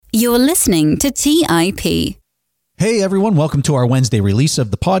You're listening to TIP. Hey everyone, welcome to our Wednesday release of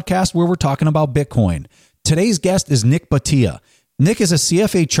the podcast where we're talking about Bitcoin. Today's guest is Nick Bhatia. Nick is a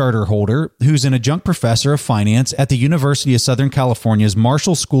CFA charter holder who's an adjunct professor of finance at the University of Southern California's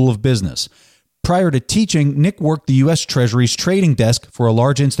Marshall School of Business. Prior to teaching, Nick worked the U.S. Treasury's trading desk for a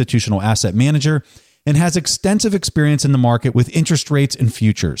large institutional asset manager and has extensive experience in the market with interest rates and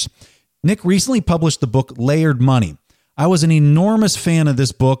futures. Nick recently published the book Layered Money. I was an enormous fan of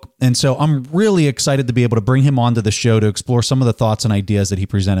this book, and so I'm really excited to be able to bring him onto the show to explore some of the thoughts and ideas that he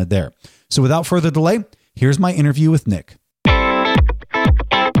presented there. So without further delay, here's my interview with Nick.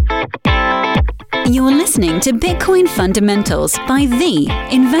 You're listening to Bitcoin Fundamentals by the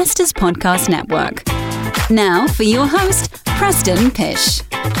Investors Podcast Network. Now for your host, Preston Pish.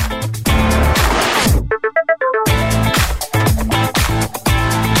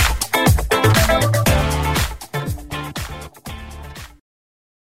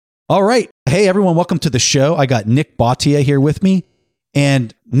 All right. Hey, everyone. Welcome to the show. I got Nick Bhatia here with me.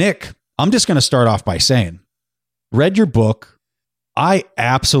 And Nick, I'm just going to start off by saying, read your book. I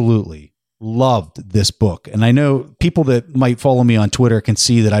absolutely loved this book. And I know people that might follow me on Twitter can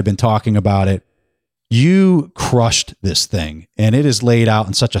see that I've been talking about it. You crushed this thing, and it is laid out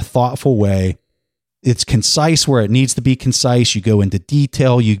in such a thoughtful way. It's concise where it needs to be concise. You go into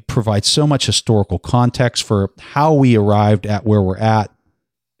detail. You provide so much historical context for how we arrived at where we're at.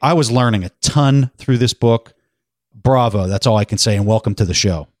 I was learning a ton through this book. Bravo. That's all I can say. And welcome to the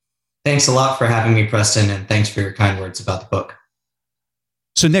show. Thanks a lot for having me, Preston. And thanks for your kind words about the book.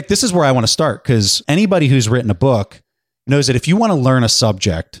 So Nick, this is where I want to start, because anybody who's written a book knows that if you want to learn a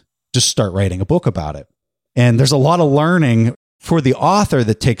subject, just start writing a book about it. And there's a lot of learning for the author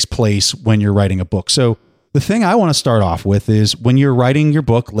that takes place when you're writing a book. So the thing I want to start off with is when you're writing your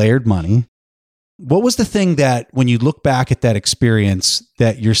book, Layered Money, what was the thing that when you look back at that experience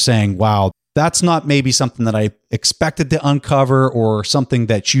that you're saying, wow, that's not maybe something that I expected to uncover, or something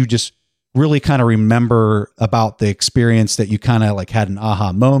that you just really kind of remember about the experience that you kind of like had an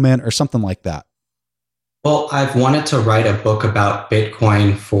aha moment or something like that? Well, I've wanted to write a book about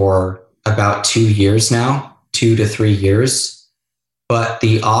Bitcoin for about 2 years now, 2 to 3 years. But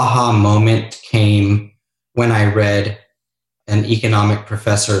the aha moment came when I read an economic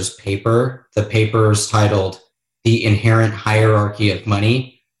professor's paper. The paper is titled The Inherent Hierarchy of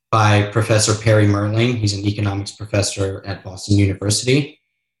Money by Professor Perry Merling. He's an economics professor at Boston University.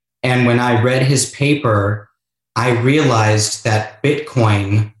 And when I read his paper, I realized that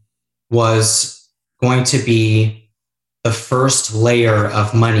Bitcoin was going to be the first layer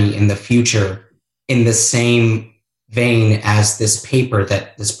of money in the future, in the same vein as this paper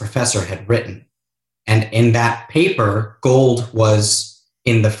that this professor had written. And in that paper, gold was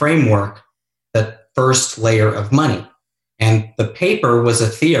in the framework, the first layer of money. And the paper was a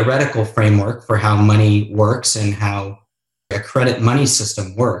theoretical framework for how money works and how a credit money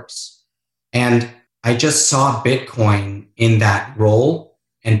system works. And I just saw Bitcoin in that role.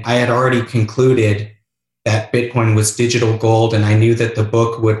 And I had already concluded that Bitcoin was digital gold. And I knew that the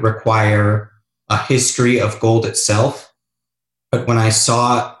book would require a history of gold itself. But when I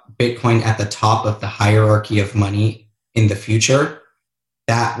saw Bitcoin at the top of the hierarchy of money in the future,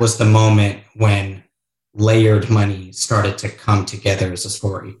 that was the moment when layered money started to come together as a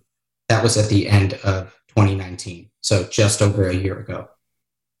story. That was at the end of 2019, so just over a year ago.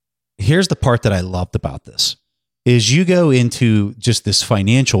 Here's the part that I loved about this, is you go into just this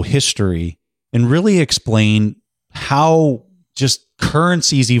financial history and really explain how just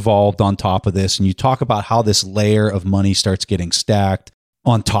currencies evolved on top of this. And you talk about how this layer of money starts getting stacked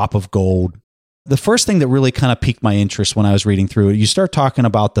on top of gold. The first thing that really kind of piqued my interest when I was reading through it, you start talking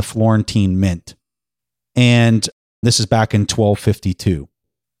about the Florentine Mint. And this is back in 1252.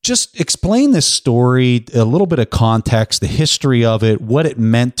 Just explain this story, a little bit of context, the history of it, what it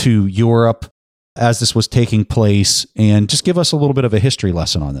meant to Europe as this was taking place, and just give us a little bit of a history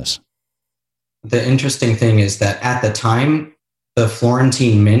lesson on this. The interesting thing is that at the time, the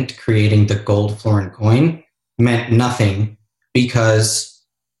Florentine Mint creating the gold florin coin meant nothing, because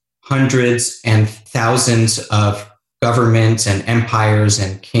hundreds and thousands of governments and empires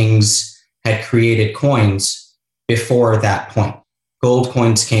and kings had created coins before that point. Gold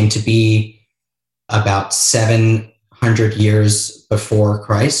coins came to be about 700 years before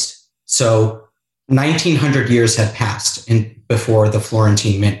Christ. So 1900 years had passed before the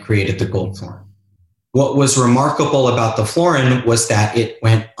Florentine Mint created the gold florin. What was remarkable about the florin was that it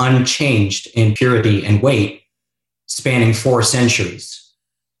went unchanged in purity and weight, spanning 4 centuries,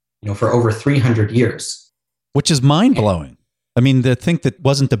 for over 300 years. Which is mind-blowing. I mean, to think that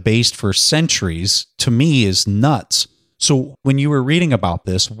wasn't debased for centuries, to me, is nuts. So when you were reading about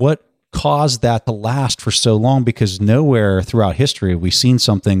this, what caused that to last for so long? Because nowhere throughout history have we seen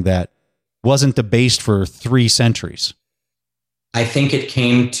something that wasn't debased for 3 centuries. I think it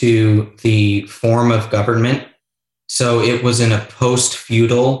came to the form of government. So it was in a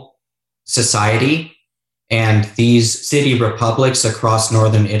post-feudal society, and these city republics across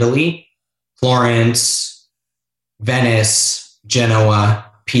northern Italy, Florence, Venice, Genoa,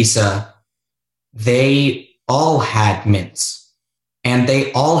 Pisa, they all had mints, and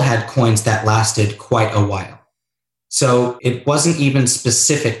they all had coins that lasted quite a while. So it wasn't even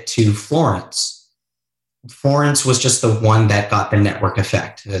specific to Florence. Florence was just the one that got the network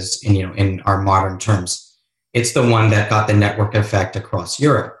effect, as in our modern terms. It's the one that got the network effect across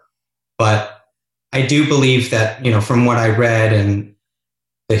Europe. But I do believe that, from what I read and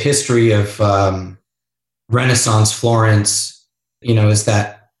the history of Renaissance Florence, is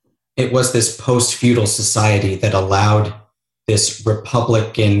that it was this post-feudal society that allowed this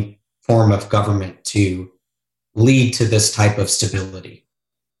republican form of government to lead to this type of stability.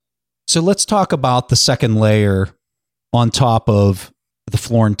 So let's talk about the second layer on top of the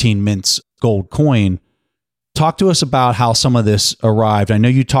Florentine Mint's gold coin. Talk to us about how some of this arrived. I know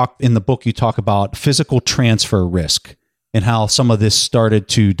you talk in the book, you talk about physical transfer risk and how some of this started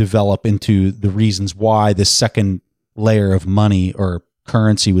to develop into the reasons why this second layer of money or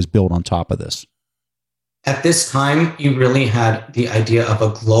currency was built on top of this. At this time, you really had the idea of a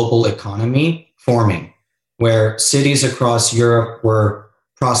global economy forming, where cities across Europe were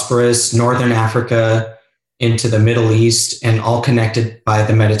prosperous, Northern Africa into the Middle East, and all connected by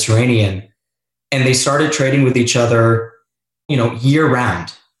the Mediterranean. And they started trading with each other, year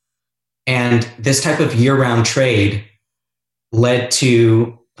round. And this type of year-round trade led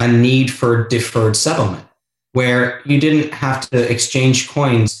to a need for deferred settlement, where you didn't have to exchange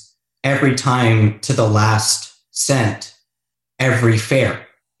coins every time to the last cent every fair.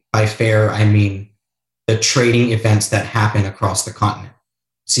 By fair, I mean the trading events that happen across the continent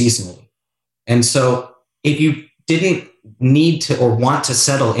seasonally. And so if you didn't need to or want to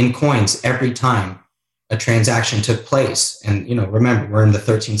settle in coins every time a transaction took place, and remember, we're in the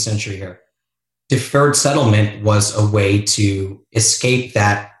 13th century here, deferred settlement was a way to escape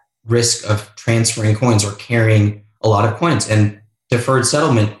that risk of transferring coins or carrying a lot of coins. And deferred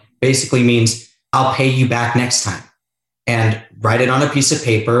settlement basically means I'll pay you back next time, and write it on a piece of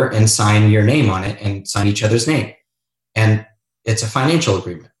paper and sign your name on it and sign each other's name. And it's a financial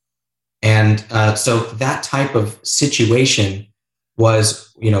agreement. And so that type of situation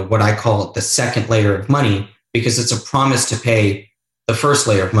was, what I call the second layer of money, because it's a promise to pay the first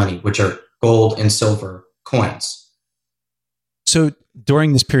layer of money, which are gold and silver coins. So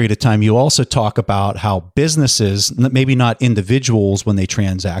during this period of time, you also talk about how businesses, maybe not individuals when they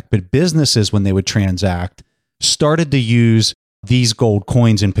transact, but businesses when they would transact, started to use these gold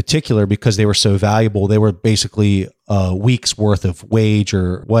coins in particular because they were so valuable. They were basically a week's worth of wage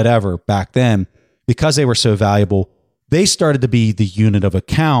or whatever back then. Because they were so valuable, they started to be the unit of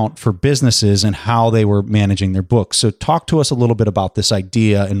account for businesses and how they were managing their books. So talk to us a little bit about this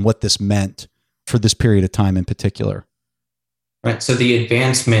idea and what this meant for this period of time in particular. Right. So the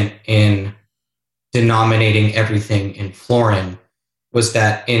advancement in denominating everything in florin was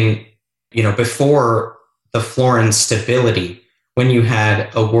that before the florin stability, when you had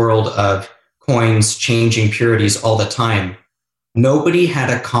a world of coins changing purities all the time, nobody had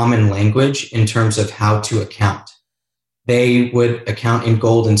a common language in terms of how to account. They would account in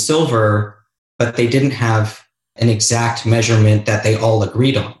gold and silver, but they didn't have an exact measurement that they all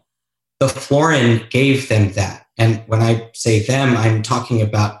agreed on. The florin gave them that. And when I say them, I'm talking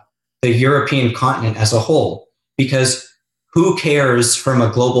about the European continent as a whole, because who cares from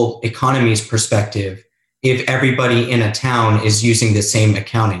a global economy's perspective if everybody in a town is using the same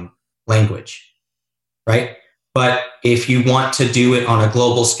accounting language, right? But if you want to do it on a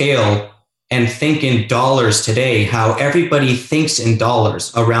global scale and think in dollars today, how everybody thinks in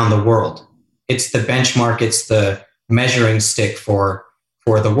dollars around the world, it's the benchmark, it's the measuring stick for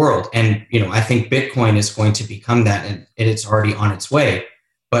the world. And, I think Bitcoin is going to become that, and it's already on its way.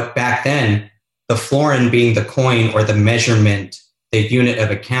 But back then, the florin being the coin or the measurement, the unit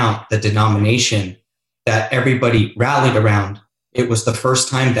of account, the denomination that everybody rallied around, it was the first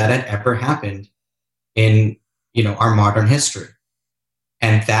time that had ever happened in, our modern history.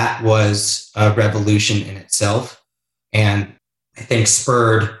 And that was a revolution in itself. And I think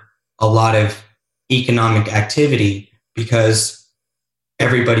spurred a lot of economic activity because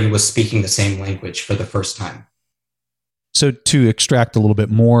everybody was speaking the same language for the first time. So to extract a little bit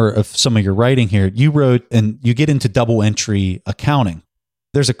more of some of your writing here, you wrote, and you get into double entry accounting.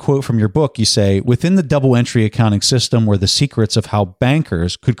 There's a quote from your book. You say, within the double entry accounting system were the secrets of how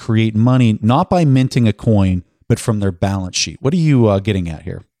bankers could create money not by minting a coin, but from their balance sheet. What are you getting at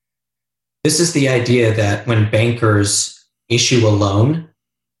here? This is the idea that when bankers issue a loan,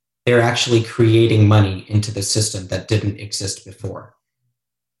 they're actually creating money into the system that didn't exist before.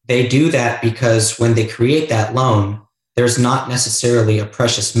 They do that because when they create that loan, there's not necessarily a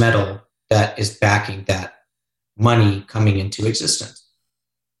precious metal that is backing that money coming into existence.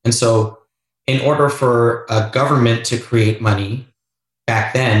 And so in order for a government to create money,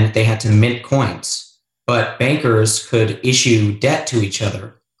 back then they had to mint coins, but bankers could issue debt to each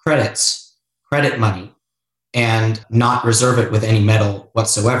other, credit money, and not reserve it with any metal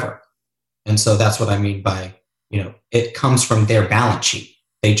whatsoever. And so that's what I mean by, it comes from their balance sheet.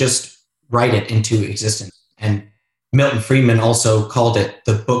 They just write it into existence. And Milton Friedman also called it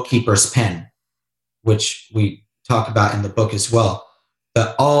the bookkeeper's pen, which we talk about in the book as well.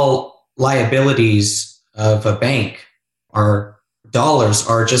 All liabilities of a bank are dollars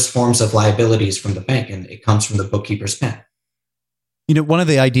are just forms of liabilities from the bank, and it comes from the bookkeeper's pen. One of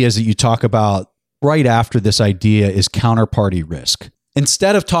the ideas that you talk about right after this idea is counterparty risk.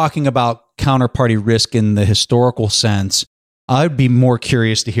 Instead of talking about counterparty risk in the historical sense, I'd be more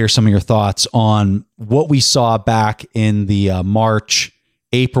curious to hear some of your thoughts on what we saw back in the March,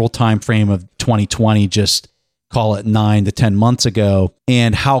 April timeframe of 2020, just call it 9 to 10 months ago,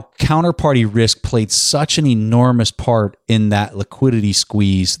 and how counterparty risk played such an enormous part in that liquidity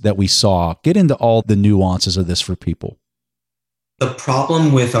squeeze that we saw. Get into all the nuances of this for people. The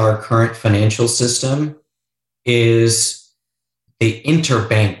problem with our current financial system is the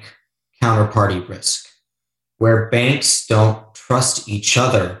interbank counterparty risk, where banks don't trust each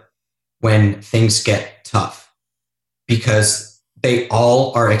other when things get tough because they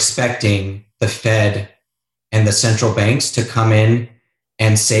all are expecting the Fed and the central banks to come in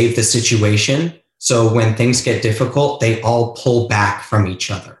and save the situation. So when things get difficult, they all pull back from each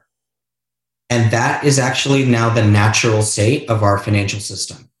other. And that is actually now the natural state of our financial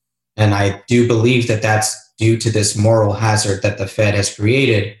system. And I do believe that that's due to this moral hazard that the Fed has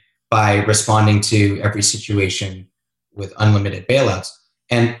created by responding to every situation with unlimited bailouts.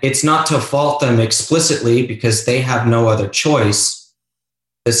 And it's not to fault them explicitly because they have no other choice.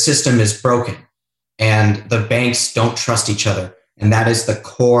 The system is broken and the banks don't trust each other. And that is the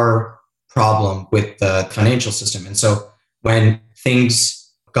core problem with the financial system. And so when things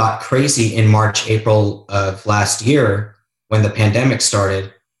got crazy in March, April of last year, when the pandemic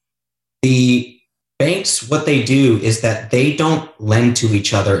started, the banks, what they do is that they don't lend to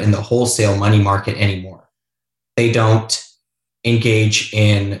each other in the wholesale money market anymore. They don't engage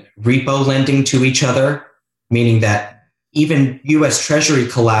in repo lending to each other, meaning that even US Treasury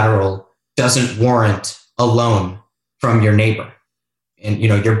collateral doesn't warrant a loan from your neighbor and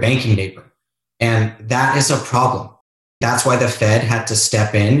your banking neighbor. And that is a problem. That's why the Fed had to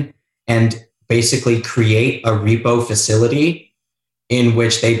step in and basically create a repo facility in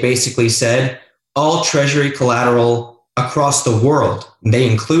which they basically said all Treasury collateral across the world, they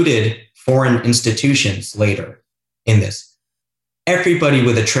included foreign institutions later in this. Everybody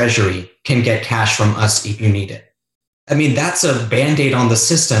with a Treasury can get cash from us if you need it. I mean, that's a Band-Aid on the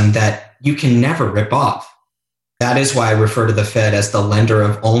system that you can never rip off. That is why I refer to the Fed as the lender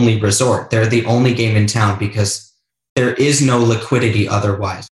of only resort. They're the only game in town because there is no liquidity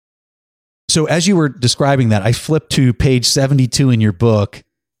otherwise. So as you were describing that, I flipped to page 72 in your book,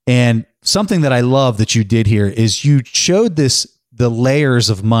 and something that I love that you did here is you showed the layers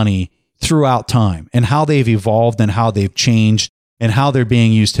of money throughout time and how they've evolved and how they've changed and how they're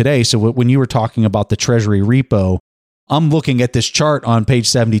being used today. So when you were talking about the Treasury repo, I'm looking at this chart on page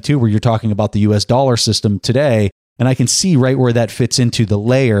 72 where you're talking about the US dollar system today, and I can see right where that fits into the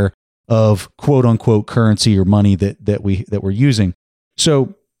layer of quote unquote currency or money that we're using.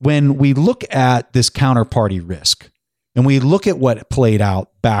 So when we look at this counterparty risk and we look at what played out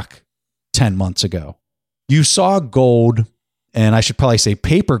back 10 months ago, you saw gold, and I should probably say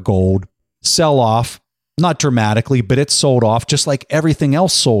paper gold, sell off, not dramatically, but it sold off just like everything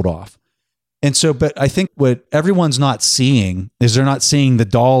else sold off. And so, but I think what everyone's not seeing is they're not seeing the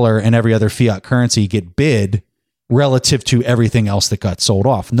dollar and every other fiat currency get bid relative to everything else that got sold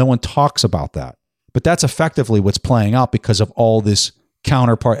off. No one talks about that. But that's effectively what's playing out because of all this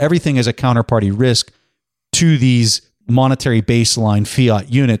counterpart. Everything is a counterparty risk to these monetary baseline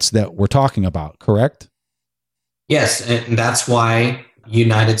fiat units that we're talking about, correct? Yes, and that's why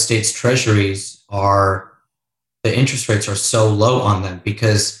United States Treasuries the interest rates are so low on them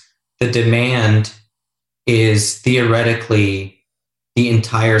because the demand is theoretically the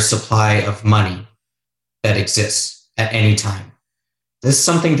entire supply of money that exists at any time. This is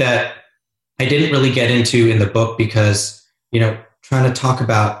something that I didn't really get into in the book because, trying to talk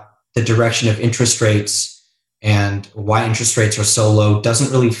about the direction of interest rates and why interest rates are so low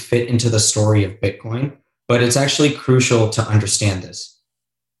doesn't really fit into the story of Bitcoin, but it's actually crucial to understand this.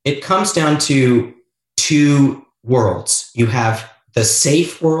 It comes down to two worlds. You have the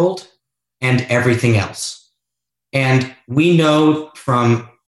safe world and everything else. And we know from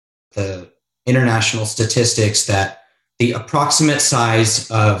the international statistics that the approximate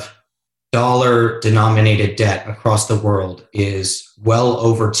size of dollar denominated debt across the world is well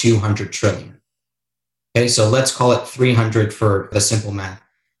over 200 trillion. Okay, so let's call it 300 for the simple math.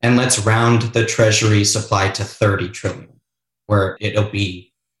 And let's round the treasury supply to 30 trillion, where it'll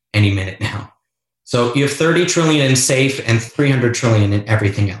be any minute now. So you have 30 trillion in safe and 300 trillion in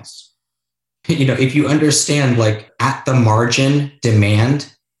everything else. If you understand at the margin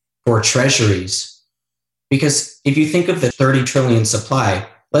demand for treasuries, because if you think of the 30 trillion supply,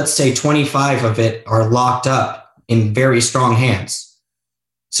 let's say 25 of it are locked up in very strong hands.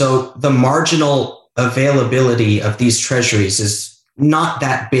 So the marginal availability of these treasuries is not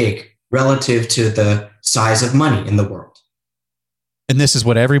that big relative to the size of money in the world. And this is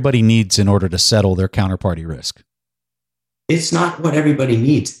what everybody needs in order to settle their counterparty risk. It's not what everybody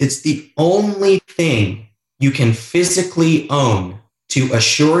needs. It's the only thing you can physically own to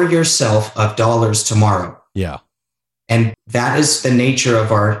assure yourself of dollars tomorrow. Yeah. And that is the nature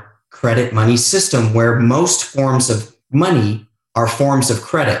of our credit money system, where most forms of money are forms of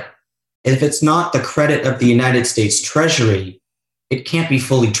credit. If it's not the credit of the United States Treasury, it can't be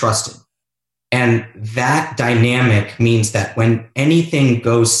fully trusted. And that dynamic means that when anything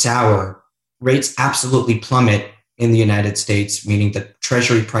goes sour, rates absolutely plummet in the United States, meaning the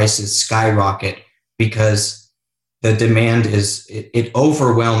Treasury prices skyrocket because the demand it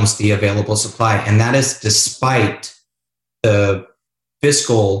overwhelms the available supply. And that is despite the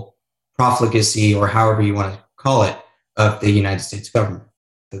fiscal profligacy, or however you want to call it, of the United States government,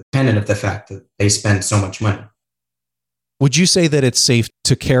 dependent of the fact that they spend so much money. Would you say that it's safe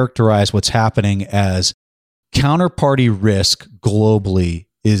to characterize what's happening as counterparty risk globally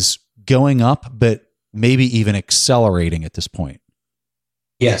is going up, but maybe even accelerating at this point?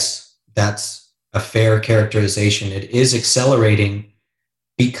 Yes, that's a fair characterization. It is accelerating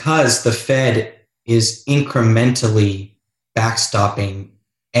because the Fed is incrementally backstopping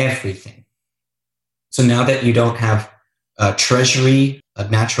everything. So now that you don't have a treasury, a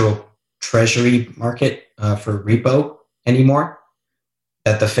natural treasury market for repo anymore,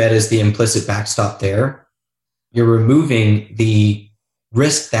 that the Fed is the implicit backstop there, you're removing the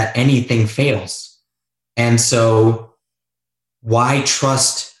risk that anything fails. And so why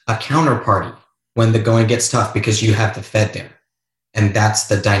trust a counterparty when the going gets tough? Because you have the Fed there. And that's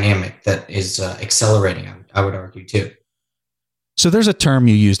the dynamic that is accelerating, I would argue, too. So there's a term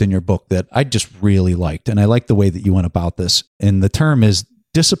you used in your book that I just really liked, and I like the way that you went about this. And the term is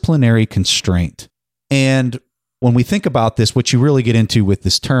disciplinary constraint. And when we think about this, what you really get into with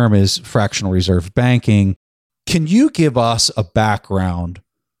this term is fractional reserve banking. Can you give us a background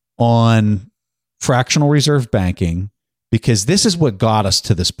on fractional reserve banking? Because this is what got us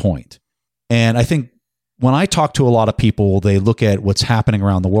to this point. And I think when I talk to a lot of people, they look at what's happening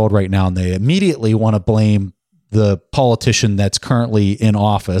around the world right now and they immediately want to blame the politician that's currently in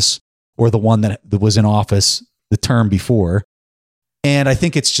office or the one that was in office the term before. And I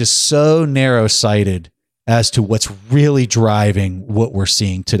think it's just so narrow-sighted as to what's really driving what we're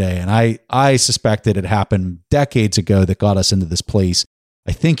seeing today. And I suspect that it happened decades ago that got us into this place.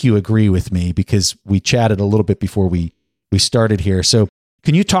 I think you agree with me because we chatted a little bit before we started here. So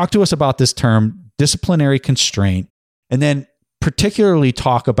can you talk to us about this term, disciplinary constraint, and then particularly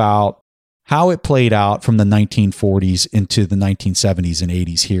talk about how it played out from the 1940s into the 1970s and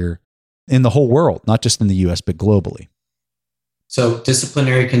 80s here in the whole world, not just in the US, but globally? So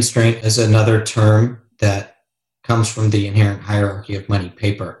disciplinary constraint is another term that comes from the inherent hierarchy of money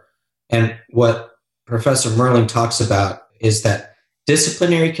paper. And what Professor Merling talks about is that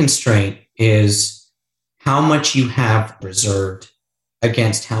disciplinary constraint is how much you have reserved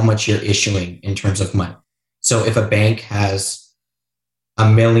against how much you're issuing in terms of money. So if a bank has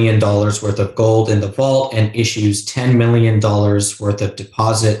 $1 million worth of gold in the vault and issues $10 million worth of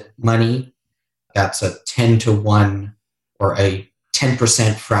deposit money, that's a 10-to-1 or a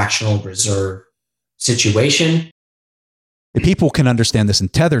 10% fractional reserve situation. People can understand this in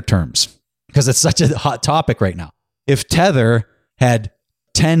Tether terms because it's such a hot topic right now. If Tether had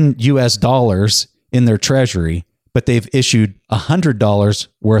 $10 US in their treasury, but they've issued $100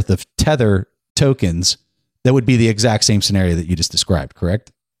 worth of Tether tokens, that would be the exact same scenario that you just described,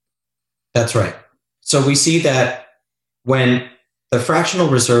 correct? That's right. So we see that when the fractional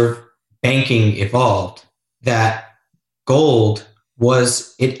reserve banking evolved, that gold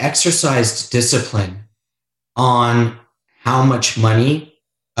it exercised discipline on how much money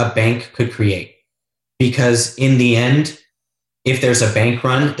a bank could create. Because in the end, if there's a bank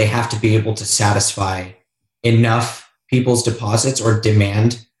run, they have to be able to satisfy enough people's deposits or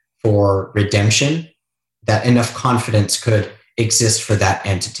demand for redemption that enough confidence could exist for that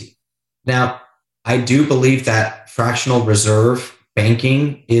entity. Now, I do believe that fractional reserve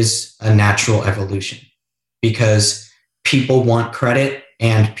banking is a natural evolution because people want credit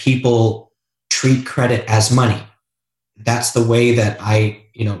and people treat credit as money. That's the way that I,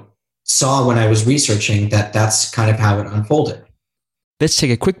 saw when I was researching that's kind of how it unfolded. Let's take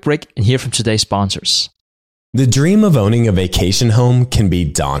a quick break and hear from today's sponsors. The dream of owning a vacation home can be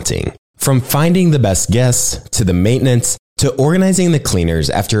daunting. From finding the best guests to the maintenance to organizing the cleaners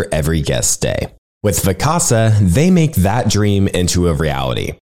after every guest stay. With Vacasa, they make that dream into a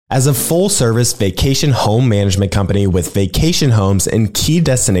reality. As a full-service vacation home management company with vacation homes in key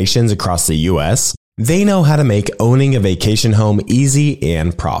destinations across the U.S., they know how to make owning a vacation home easy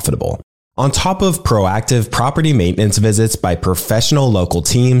and profitable. On top of proactive property maintenance visits by professional local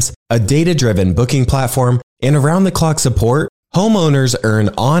teams, a data-driven booking platform, and around-the-clock support, homeowners earn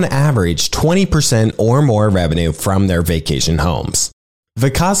on average 20% or more revenue from their vacation homes.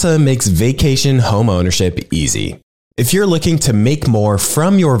 Vacasa makes vacation home ownership easy. If you're looking to make more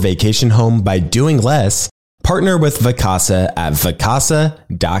from your vacation home by doing less, partner with Vacasa at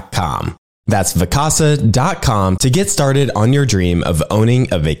vacasa.com. That's vacasa.com to get started on your dream of owning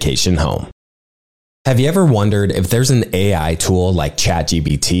a vacation home. Have you ever wondered if there's an AI tool like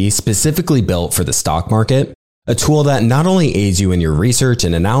ChatGPT specifically built for the stock market? A tool that not only aids you in your research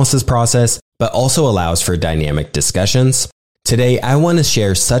and analysis process, but also allows for dynamic discussions? Today, I want to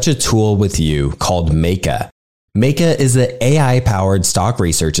share such a tool with you called Meka. Meka is the AI-powered stock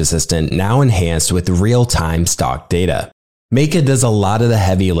research assistant now enhanced with real-time stock data. Meka does a lot of the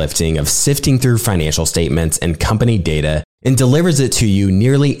heavy lifting of sifting through financial statements and company data and delivers it to you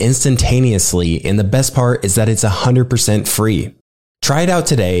nearly instantaneously, and the best part is that it's 100% free. Try it out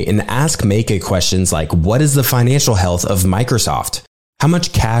today and ask Meka questions like, what is the financial health of Microsoft? How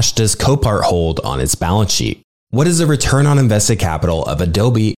much cash does Copart hold on its balance sheet? What is the return on invested capital of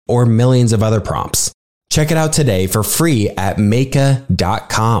Adobe, or millions of other prompts? Check it out today for free at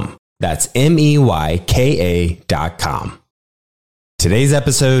Meka.com. That's MEYKA.com. Today's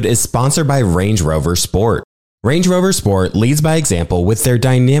episode is sponsored by Range Rover Sport. Range Rover Sport leads by example with their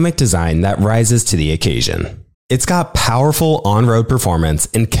dynamic design that rises to the occasion. It's got powerful on-road performance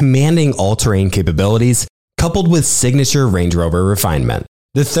and commanding all-terrain capabilities, coupled with signature Range Rover refinement.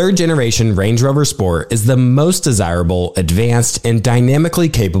 The third-generation Range Rover Sport is the most desirable, advanced, and dynamically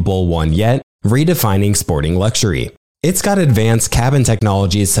capable one yet, redefining sporting luxury. It's got advanced cabin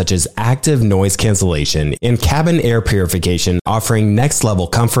technologies such as active noise cancellation and cabin air purification, offering next-level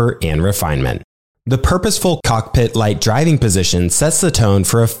comfort and refinement. The purposeful cockpit-like driving position sets the tone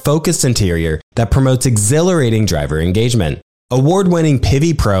for a focused interior that promotes exhilarating driver engagement. Award-winning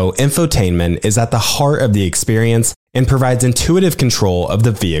Pivi Pro infotainment is at the heart of the experience and provides intuitive control of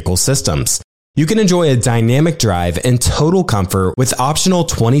the vehicle systems. You can enjoy a dynamic drive and total comfort with optional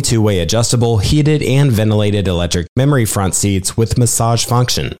 22-way adjustable, heated, and ventilated electric memory front seats with massage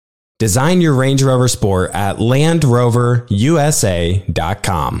function. Design your Range Rover Sport at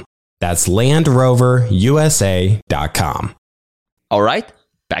LandRoverUSA.com. That's LandRoverUSA.com. All right,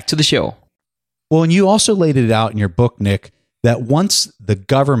 back to the show. Well, and you also laid it out in your book, Nick, that once the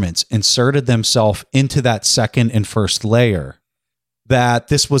governments inserted themselves into that second and first layer, that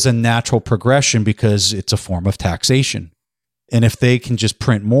this was a natural progression because it's a form of taxation. And if they can just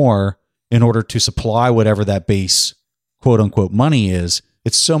print more in order to supply whatever that base quote unquote money is,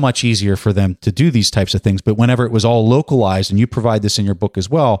 it's so much easier for them to do these types of things. But whenever it was all localized, and you provide this in your book as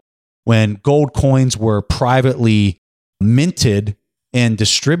well, when gold coins were privately minted and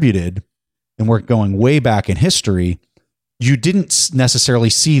distributed, and we're going way back in history, you didn't necessarily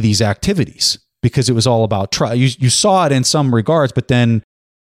see these activities because it was all about trust. You saw it in some regards, but then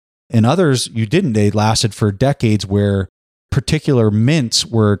in others, you didn't. They lasted for decades where particular mints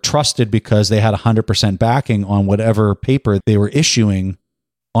were trusted because they had 100% backing on whatever paper they were issuing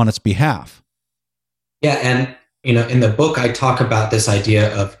on its behalf. Yeah. And, in the book, I talk about this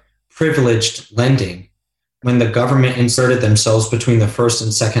idea of privileged lending. When the government inserted themselves between the first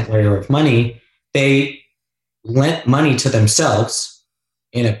and second layer of money, they lent money to themselves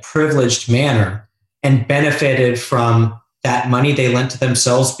in a privileged manner and benefited from that money they lent to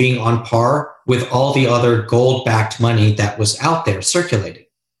themselves being on par with all the other gold-backed money that was out there circulating.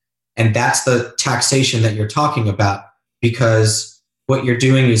 And that's the taxation that you're talking about, because what you're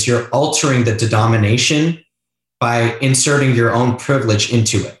doing is you're altering the denomination by inserting your own privilege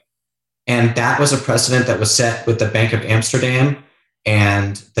into it. And that was a precedent that was set with the Bank of Amsterdam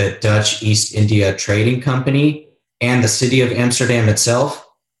and the Dutch East India Trading Company and the city of Amsterdam itself.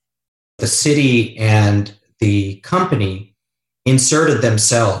 The city and the company inserted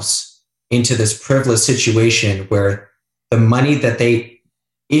themselves into this privileged situation where the money that they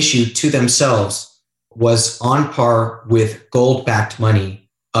issued to themselves was on par with gold-backed money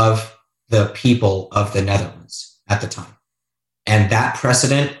of the people of the Netherlands at the time. And that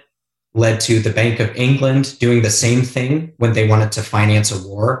precedent led to the Bank of England doing the same thing when they wanted to finance a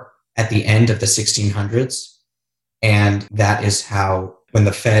war at the end of the 1600s. And that is how, when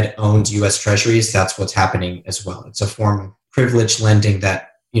the Fed owns US Treasuries, that's what's happening as well. It's a form of privileged lending that,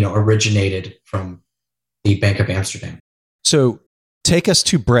 originated from the Bank of Amsterdam. So take us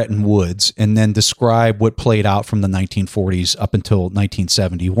to Bretton Woods and then describe what played out from the 1940s up until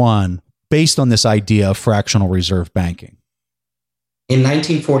 1971 based on this idea of fractional reserve banking. In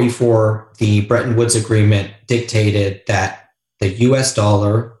 1944, the Bretton Woods Agreement dictated that the US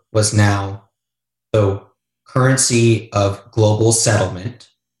dollar was now the currency of global settlement,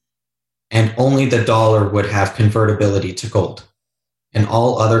 and only the dollar would have convertibility to gold. And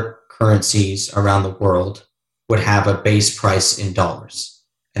all other currencies around the world would have a base price in dollars.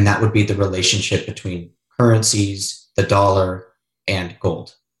 And that would be the relationship between currencies, the dollar, and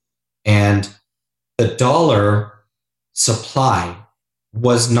gold. And the dollar supply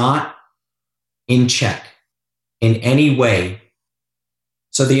was not in check in any way.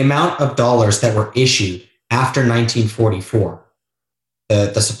 So the amount of dollars that were issued after 1944,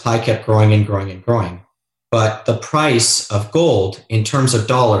 the supply kept growing and growing and growing. But the price of gold in terms of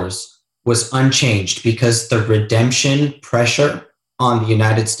dollars was unchanged because the redemption pressure on the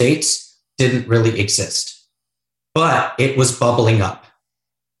United States didn't really exist. But it was bubbling up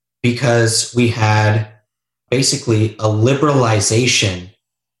because we had basically a liberalization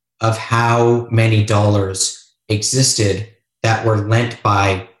of how many dollars existed that were lent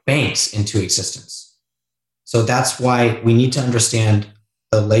by banks into existence. So that's why we need to understand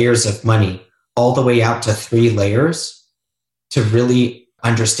the layers of money all the way out to 3 layers to really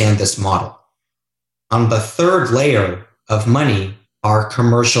understand this model. On the 3rd layer of money are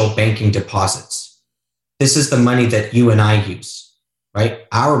commercial banking deposits. This is the money that you and I use, right?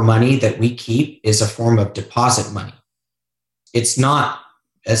 Our money that we keep is a form of deposit money. It's not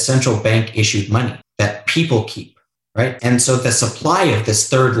a central bank issued money that people keep, right? And so the supply of this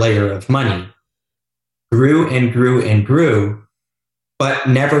 3rd layer of money grew and grew and grew, but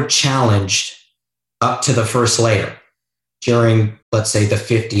never challenged up to the 1st layer during, let's say, the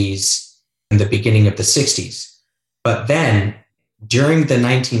 50s and the beginning of the 60s. But then during the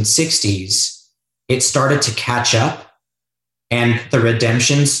 1960s, it started to catch up and the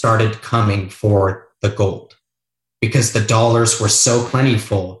redemptions started coming for the gold because the dollars were so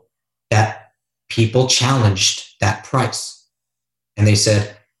plentiful that people challenged that price. And they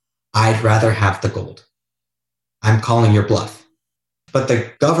said, I'd rather have the gold. I'm calling your bluff. But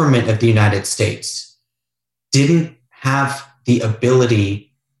the government of the United States didn't have the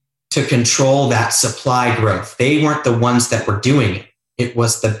ability to control that supply growth. They weren't the ones that were doing it. It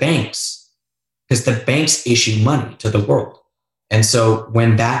was the banks, because the banks issue money to the world. And so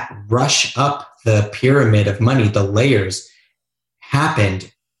when that rush up the pyramid of money, the layers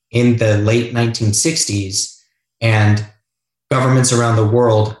happened in the late 1960s, and governments around the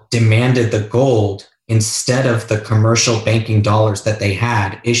world demanded the gold instead of the commercial banking dollars that they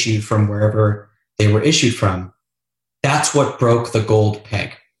had issued from wherever they were issued from. That's what broke the gold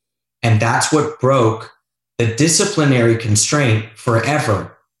peg. And that's what broke the disciplinary constraint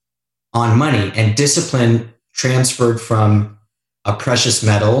forever on money. And discipline transferred from a precious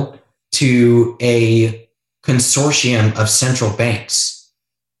metal to a consortium of central banks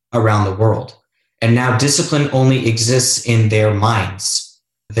around the world. And now discipline only exists in their minds.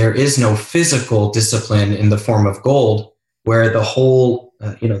 There is no physical discipline in the form of gold, where the whole,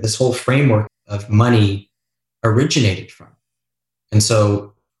 this whole framework of money originated from. And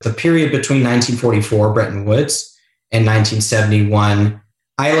so the period between 1944, Bretton Woods, and 1971,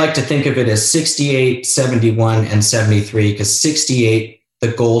 I like to think of it as 68, 71, and 73, because 68,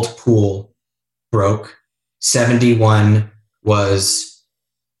 the gold pool broke. 71 was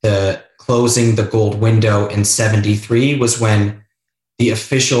the closing the gold window, and 73 was when the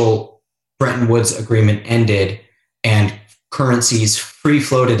official Bretton Woods agreement ended and currencies free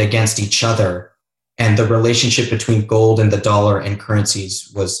floated against each other. And the relationship between gold and the dollar and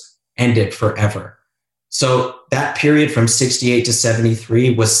currencies was ended forever. So that period from 68 to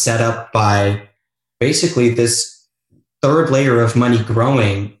 73 was set up by basically this third layer of money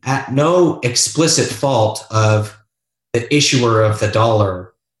growing at no explicit fault of the issuer of the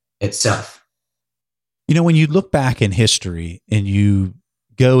dollar itself. You know, when you look back in history and you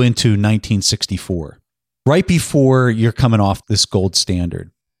go into 1964, right before you're coming off this gold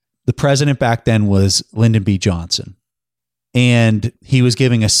standard, the president back then was Lyndon B. Johnson. And he was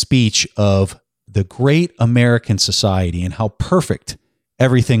giving a speech of the great American society and how perfect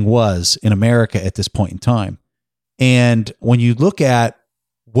everything was in America at this point in time. And when you look at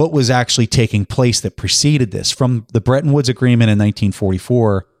what was actually taking place that preceded this, from the Bretton Woods Agreement in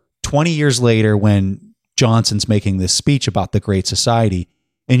 1944, 20 years later, when Johnson's making this speech about the Great Society,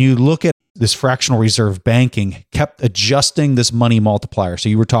 and you look at this fractional reserve banking kept adjusting this money multiplier. So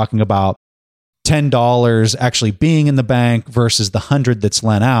you were talking about $10 actually being in the bank versus the 100 that's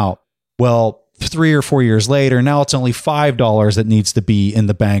lent out. Well, 3 or 4 years later, now it's only $5 that needs to be in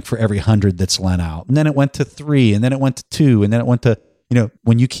the bank for every 100 that's lent out. And then it went to 3, and then it went to 2, and then it went to,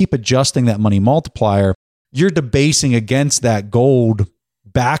 when you keep adjusting that money multiplier, you're debasing against that gold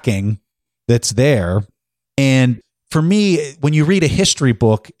backing that's there. And for me, when you read a history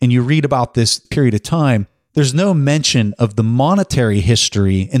book and you read about this period of time, there's no mention of the monetary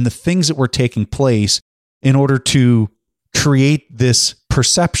history and the things that were taking place in order to create this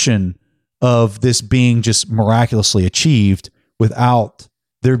perception of this being just miraculously achieved without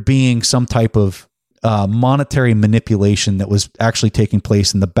there being some type of monetary manipulation that was actually taking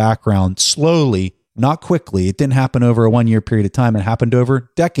place in the background slowly, not quickly. It didn't happen over a 1-year period of time. It happened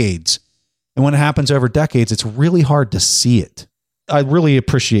over decades. And when it happens over decades, it's really hard to see it. I really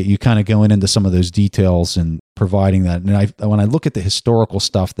appreciate you kind of going into some of those details and providing that. And when I look at the historical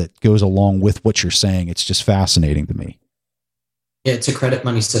stuff that goes along with what you're saying, it's just fascinating to me. Yeah, it's a credit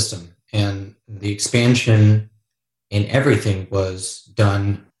money system. And the expansion in everything was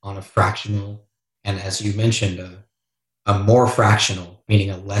done on a fractional, and as you mentioned, a more fractional,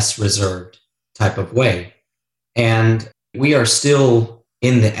 meaning a less reserved type of way. And we are still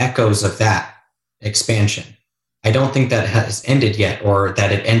in the echoes of that expansion. I don't think that has ended yet, or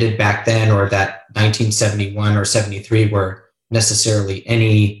that it ended back then, or that 1971 or 73 were necessarily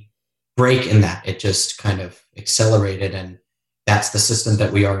any break in that. It just kind of accelerated, and that's the system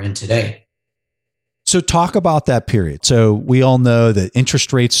that we are in today. So talk about that period. So we all know that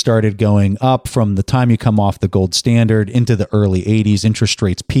interest rates started going up from the time you come off the gold standard into the early 80s. Interest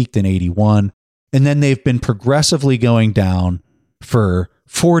rates peaked in 81, and then they've been progressively going down for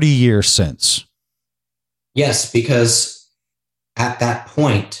 40 years since. Yes, because at that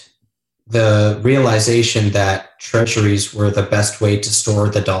point, the realization that treasuries were the best way to store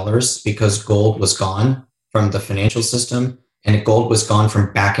the dollars, because gold was gone from the financial system and gold was gone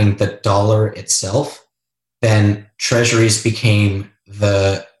from backing the dollar itself, then treasuries became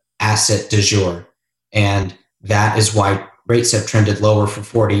the asset du jour. And that is why rates have trended lower for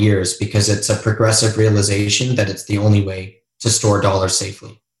 40 years, because it's a progressive realization that it's the only way to store dollars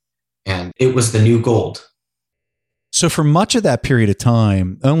safely. And it was the new gold. So for much of that period of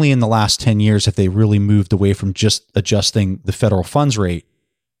time, only in the last 10 years have they really moved away from just adjusting the federal funds rate.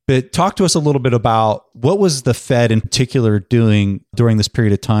 But talk to us a little bit about what was the Fed in particular doing during this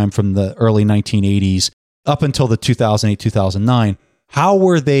period of time from the early 1980s up until the 2008, 2009. How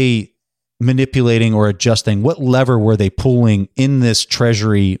were they manipulating or adjusting? What lever were they pulling in this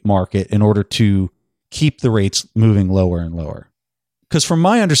treasury market in order to keep the rates moving lower and lower? Because from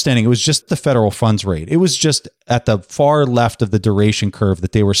my understanding, it was just the federal funds rate. It was just at the far left of the duration curve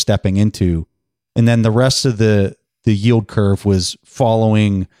that they were stepping into. And then the rest of the yield curve was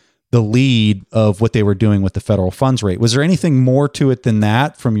following the lead of what they were doing with the federal funds rate. Was there anything more to it than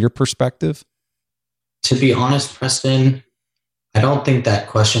that from your perspective? To be honest, Preston, I don't think that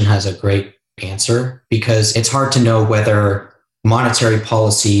question has a great answer, because it's hard to know whether monetary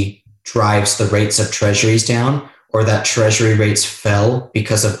policy drives the rates of treasuries down, or that treasury rates fell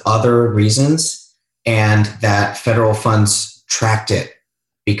because of other reasons, and that federal funds tracked it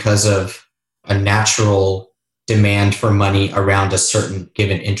because of a natural demand for money around a certain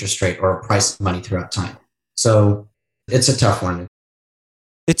given interest rate or a price of money throughout time. So it's a tough one.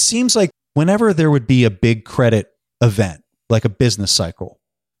 It seems like whenever there would be a big credit event, like a business cycle,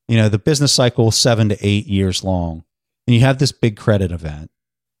 the business cycle is 7 to 8 years long, and you have this big credit event,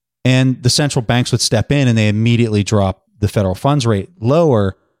 and the central banks would step in and they immediately drop the federal funds rate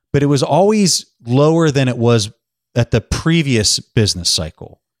lower, but it was always lower than it was at the previous business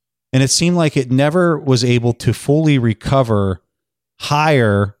cycle. And it seemed like it never was able to fully recover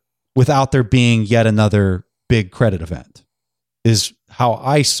higher without there being yet another big credit event, is how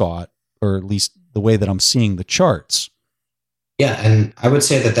I saw it, or at least the way that I'm seeing the charts. Yeah, and I would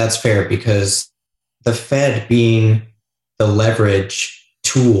say that that's fair, because the Fed being the leverage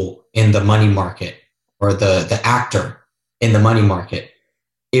tool in the money market or the actor in the money market,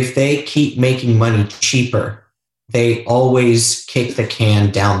 if they keep making money cheaper, they always kick the can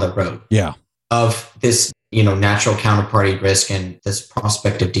down the road of this, natural counterparty risk and this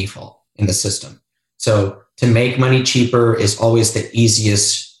prospect of default in the system. So to make money cheaper is always the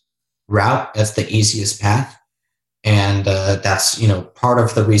easiest route. That's the easiest path. And that's, part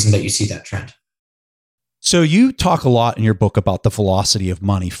of the reason that you see that trend. So you talk a lot in your book about the velocity of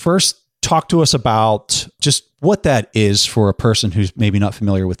money. First, talk to us about just what that is for a person who's maybe not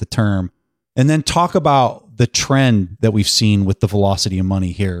familiar with the term, and then talk about the trend that we've seen with the velocity of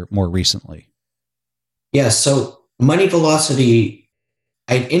money here more recently. Yeah, so money velocity,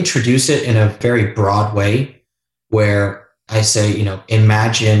 I introduce it in a very broad way where I say,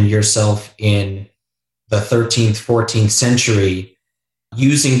 imagine yourself in the 13th, 14th century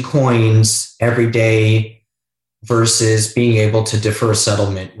using coins every day versus being able to defer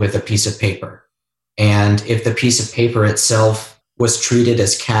settlement with a piece of paper. And if the piece of paper itself was treated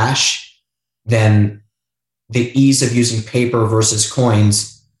as cash, then the ease of using paper versus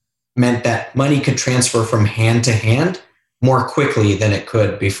coins meant that money could transfer from hand to hand more quickly than it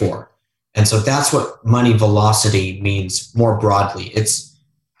could before. And so that's what money velocity means more broadly. It's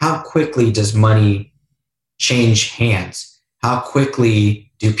how quickly does money change hands? How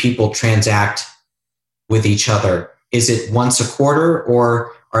quickly do people transact with each other? Is it once a quarter,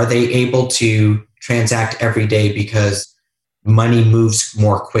 or are they able to transact every day because money moves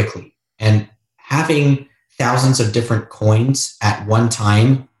more quickly? And having thousands of different coins at one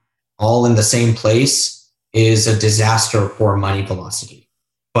time, all in the same place, is a disaster for money velocity.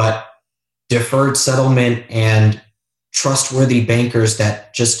 But deferred settlement and trustworthy bankers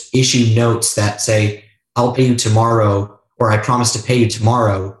that just issue notes that say, I'll pay you tomorrow, or I promise to pay you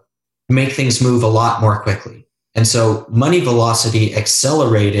tomorrow, make things move a lot more quickly. And so money velocity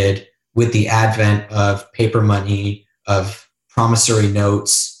accelerated with the advent of paper money, of promissory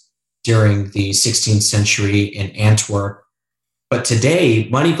notes during the 16th century in Antwerp. But today,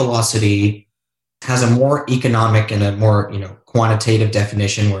 money velocity has a more economic and a more, quantitative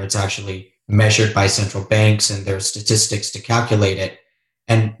definition where it's actually measured by central banks and there's statistics to calculate it.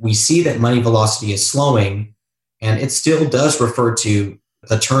 And we see that money velocity is slowing, and it still does refer to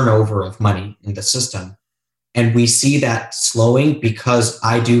the turnover of money in the system. And we see that slowing because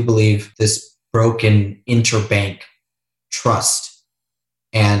I do believe this broken interbank trust.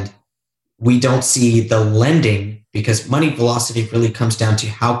 And we don't see the lending, because money velocity really comes down to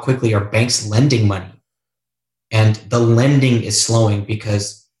how quickly are banks lending money. And the lending is slowing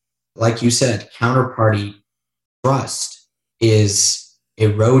because, like you said, counterparty trust is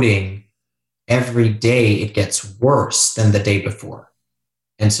eroding. Every day it gets worse than the day before.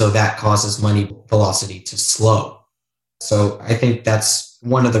 And so that causes money velocity to slow. So I think that's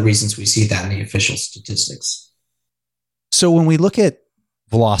one of the reasons we see that in the official statistics. So when we look at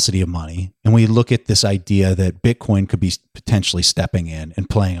velocity of money and we look at this idea that Bitcoin could be potentially stepping in and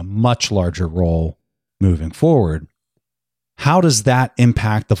playing a much larger role moving forward, how does that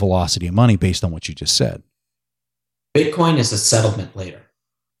impact the velocity of money based on what you just said? Bitcoin is a settlement layer.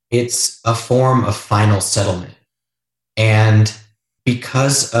 It's a form of final settlement. And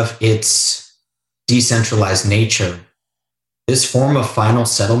because of its decentralized nature, this form of final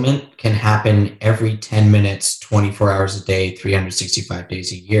settlement can happen every 10 minutes, 24 hours a day, 365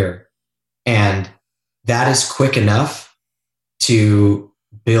 days a year. And that is quick enough to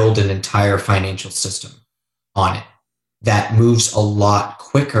build an entire financial system on it that moves a lot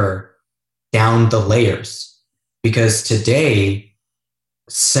quicker down the layers. Because today,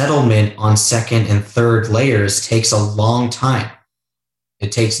 settlement on second and third layers takes a long time.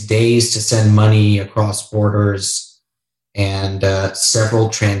 It takes days to send money across borders and several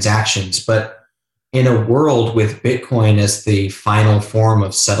transactions. But in a world with Bitcoin as the final form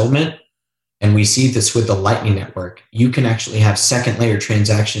of settlement, and we see this with the Lightning Network, you can actually have second layer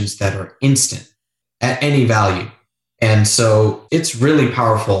transactions that are instant at any value. And so it's really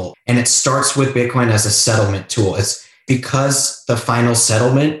powerful. And it starts with Bitcoin as a settlement tool. It's because the final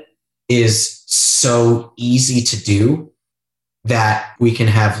settlement is so easy to do that we can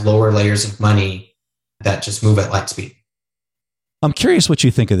have lower layers of money that just move at light speed. I'm curious what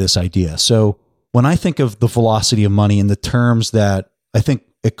you think of this idea. So when I think of the velocity of money in the terms that I think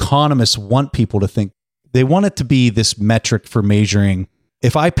economists want people to think, they want it to be this metric for measuring,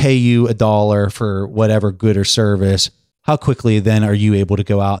 if I pay you $1 for whatever good or service, how quickly then are you able to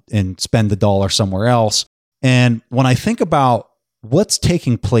go out and spend the dollar somewhere else? And when I think about what's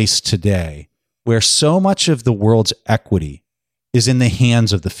taking place today, where so much of the world's equity is in the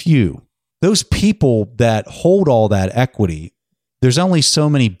hands of the few, those people that hold all that equity, there's only so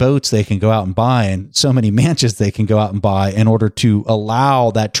many boats they can go out and buy and so many mansions they can go out and buy in order to allow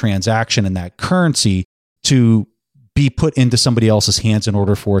that transaction and that currency to be put into somebody else's hands in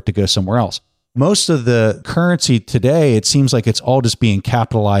order for it to go somewhere else. Most of the currency today, it seems like it's all just being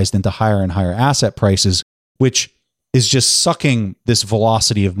capitalized into higher and higher asset prices, which is just sucking this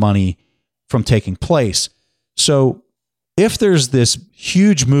velocity of money from taking place. So if there's this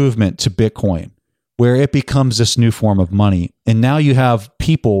huge movement to Bitcoin where it becomes this new form of money, and now you have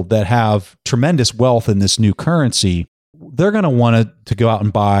people that have tremendous wealth in this new currency, they're going to want to go out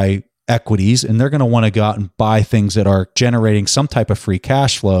and buy equities, and they're going to want to go out and buy things that are generating some type of free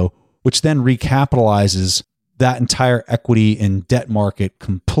cash flow, which then recapitalizes that entire equity and debt market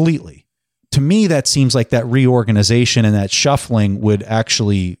completely. To me, that seems like that reorganization and that shuffling would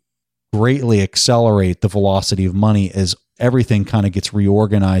actually greatly accelerate the velocity of money as everything kind of gets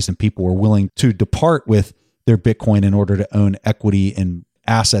reorganized and people are willing to depart with their Bitcoin in order to own equity and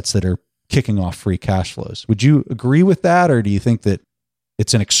assets that are kicking off free cash flows. Would you agree with that, or do you think that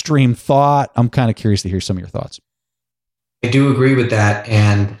it's an extreme thought? I'm kind of curious to hear some of your thoughts. I do agree with that.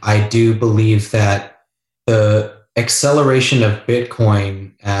 And I do believe that the acceleration of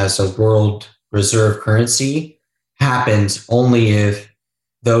Bitcoin as a world reserve currency happens only if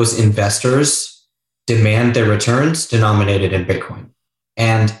those investors demand their returns denominated in Bitcoin.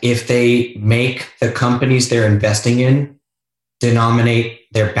 And if they make the companies they're investing in denominate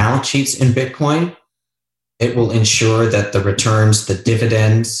their balance sheets in Bitcoin, it will ensure that the returns, the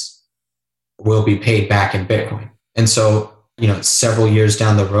dividends, will be paid back in Bitcoin. And so, several years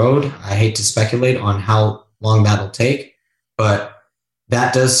down the road, I hate to speculate on how long that'll take, but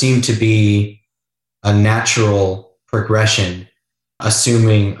that does seem to be a natural progression,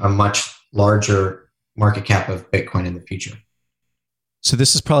 assuming a much larger market cap of Bitcoin in the future. So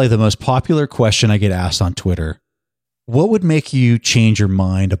this is probably the most popular question I get asked on Twitter. What would make you change your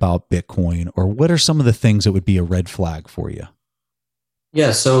mind about Bitcoin, or what are some of the things that would be a red flag for you?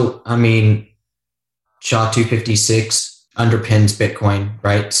 Yeah, so SHA-256 underpins Bitcoin,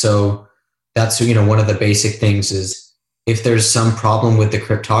 right? So that's one of the basic things is if there's some problem with the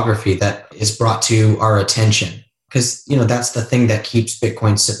cryptography that is brought to our attention, because that's the thing that keeps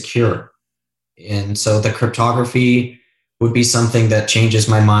Bitcoin secure. And so the cryptography would be something that changes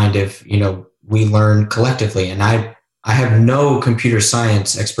my mind if we learn collectively. And I have no computer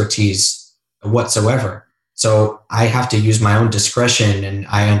science expertise whatsoever. So I have to use my own discretion, and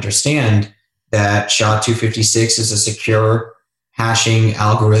I understand that SHA-256 is a secure hashing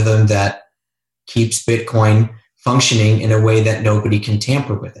algorithm that keeps Bitcoin functioning in a way that nobody can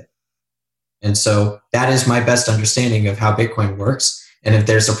tamper with it. And so that is my best understanding of how Bitcoin works. And if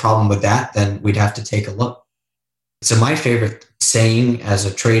there's a problem with that, then we'd have to take a look. So my favorite saying as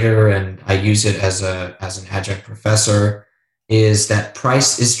a trader, and I use it as an adjunct professor, is that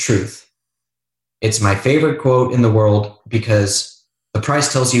price is truth. It's my favorite quote in the world because the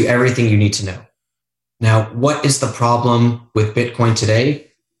price tells you everything you need to know. Now, what is the problem with Bitcoin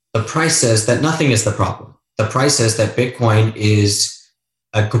today? The price says that nothing is the problem. The price says that Bitcoin is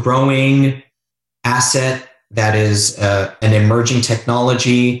a growing asset that is an emerging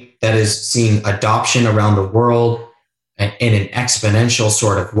technology that is seeing adoption around the world in an exponential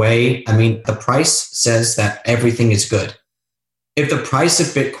sort of way. I mean, the price says that everything is good. If the price of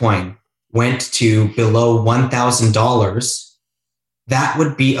Bitcoin went to below $1,000, that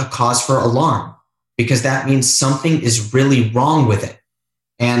would be a cause for alarm, because that means something is really wrong with it.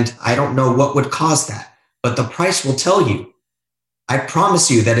 And I don't know what would cause that, but the price will tell you. I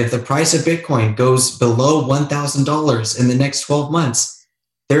promise you that if the price of Bitcoin goes below $1,000 in the next 12 months,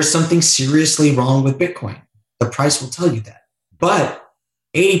 there's something seriously wrong with Bitcoin. The price will tell you that. But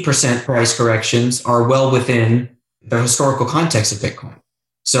 80% price corrections are well within the historical context of Bitcoin.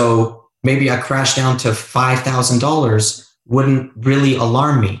 So maybe a crash down to $5,000 wouldn't really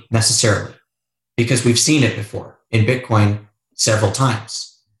alarm me necessarily, because we've seen it before in Bitcoin several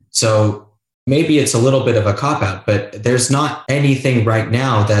times. So maybe it's a little bit of a cop-out, but there's not anything right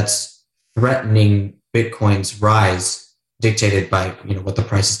now that's threatening Bitcoin's rise dictated by what the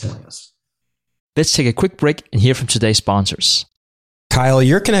price is telling us. Let's take a quick break and hear from today's sponsors. Kyle,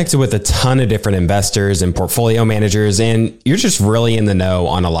 you're connected with a ton of different investors and portfolio managers, and you're just really in the know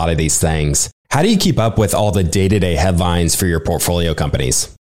on a lot of these things. How do you keep up with all the day-to-day headlines for your portfolio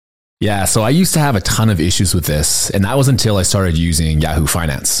companies? Yeah, so I used to have a ton of issues with this, and that was until I started using Yahoo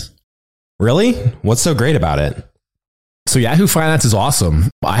Finance. Really? What's so great about it? So Yahoo Finance is awesome.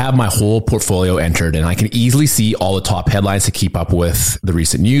 I have my whole portfolio entered and I can easily see all the top headlines to keep up with the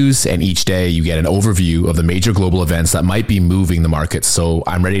recent news. And each day you get an overview of the major global events that might be moving the market. So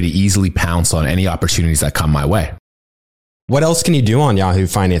I'm ready to easily pounce on any opportunities that come my way. What else can you do on Yahoo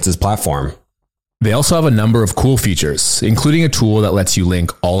Finance's platform? They also have a number of cool features, including a tool that lets you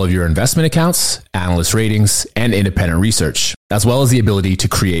link all of your investment accounts, analyst ratings, and independent research, as well as the ability to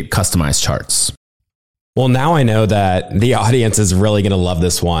create customized charts. Well, now I know that the audience is really going to love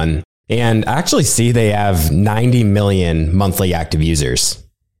this one. And I actually see they have 90 million monthly active users.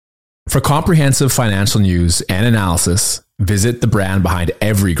 For comprehensive financial news and analysis, visit the brand behind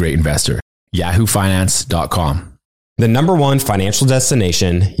every great investor, yahoofinance.com. The number one financial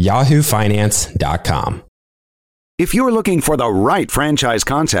destination, yahoofinance.com. If you're looking for the right franchise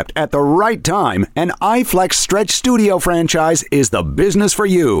concept at the right time, an iFlex Stretch Studio franchise is the business for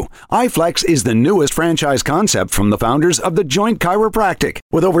you. iFlex is the newest franchise concept from the founders of The Joint Chiropractic.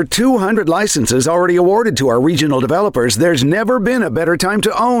 With over 200 licenses already awarded to our regional developers, there's never been a better time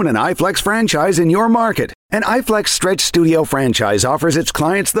to own an iFlex franchise in your market. An iFlex Stretch Studio franchise offers its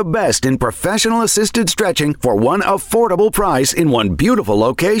clients the best in professional assisted stretching for one affordable price in one beautiful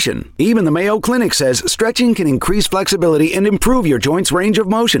location. Even the Mayo Clinic says stretching can increase flexibility and improve your joints' range of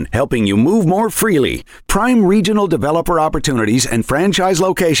motion, helping you move more freely. Prime regional developer opportunities and franchise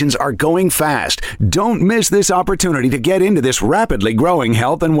locations are going fast. Don't miss this opportunity to get into this rapidly growing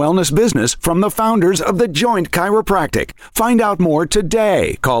health and wellness business from the founders of The Joint Chiropractic. Find out more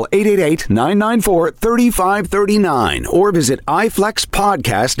today. Call 888-994-3539 or visit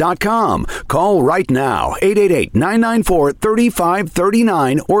iflexpodcast.com. Call right now,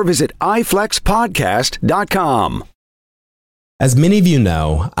 888-994-3539 or visit iflexpodcast.com. As many of you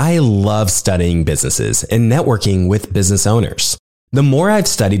know, I love studying businesses and networking with business owners. The more I've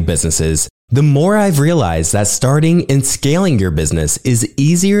studied businesses, the more I've realized that starting and scaling your business is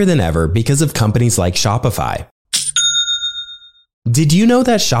easier than ever because of companies like Shopify. Did you know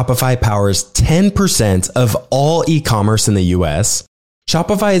that Shopify powers 10% of all e-commerce in the US?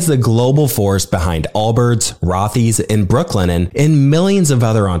 Shopify is the global force behind Allbirds, Rothy's, and Brooklinen, and millions of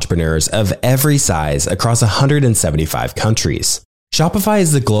other entrepreneurs of every size across 175 countries. Shopify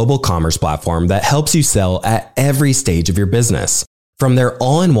is the global commerce platform that helps you sell at every stage of your business, from their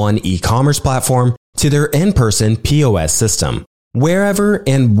all-in-one e-commerce platform to their in-person POS system. Wherever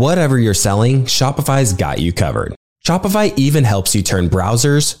and whatever you're selling, Shopify's got you covered. Shopify even helps you turn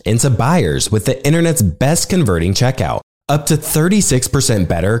browsers into buyers with the internet's best converting checkout, up to 36%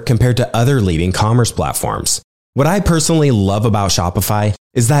 better compared to other leading commerce platforms. What I personally love about Shopify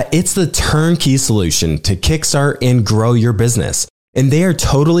is that it's the turnkey solution to kickstart and grow your business, and they are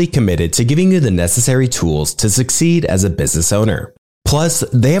totally committed to giving you the necessary tools to succeed as a business owner. Plus,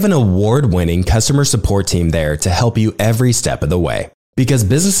 they have an award-winning customer support team there to help you every step of the way. Because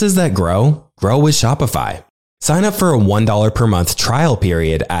businesses that grow, grow with Shopify. Sign up for a $1 per month trial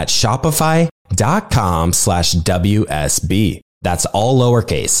period at shopify.com/WSB. That's all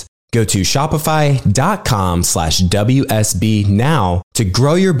lowercase. Go to shopify.com/WSB now to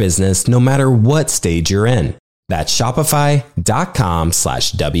grow your business no matter what stage you're in. That's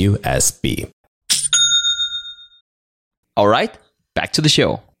shopify.com/WSB. All right, back to the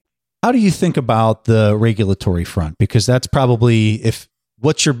show. How do you think about the regulatory front? Because that's probably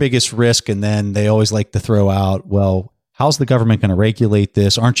what's your biggest risk? And then they always like to throw out, well, how's the government going to regulate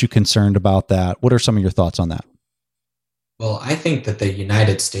this? Aren't you concerned about that? What are some of your thoughts on that? Well, I think that the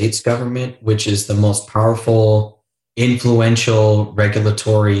United States government, which is the most powerful, influential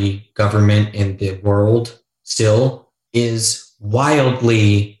regulatory government in the world still, is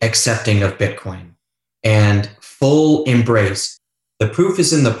wildly accepting of Bitcoin and full embrace. The proof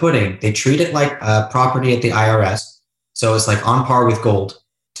is in the pudding. They treat it like a property at the IRS. So it's like on par with gold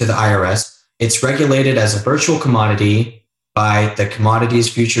to the IRS. It's regulated as a virtual commodity by the Commodities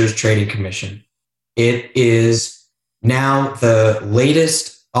Futures Trading Commission. It is now the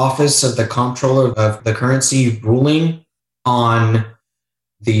latest Office of the Comptroller of the Currency ruling on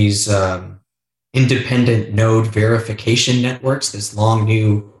these independent node verification networks, this long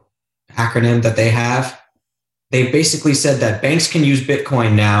new acronym that they have. They basically said that banks can use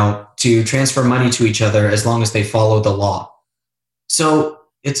Bitcoin now to transfer money to each other as long as they follow the law. So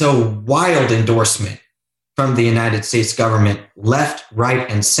it's a wild endorsement from the United States government, left, right,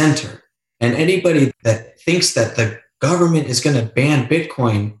 and center. And anybody that thinks that the government is going to ban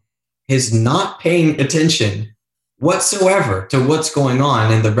Bitcoin is not paying attention whatsoever to what's going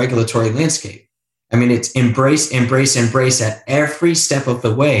on in the regulatory landscape. I mean, it's embrace, embrace, embrace at every step of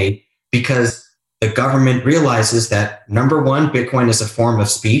the way, because the government realizes that, number one, Bitcoin is a form of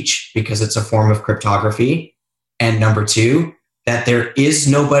speech because it's a form of cryptography. And number two, that there is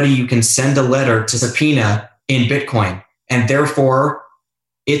nobody you can send a letter to subpoena in Bitcoin. And therefore,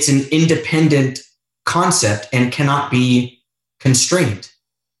 it's an independent concept and cannot be constrained.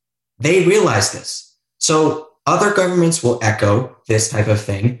 They realize this. So other governments will echo this type of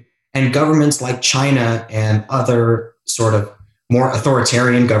thing. And governments like China and other sort of more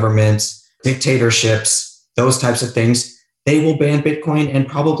authoritarian governments, dictatorships, those types of things, they will ban Bitcoin and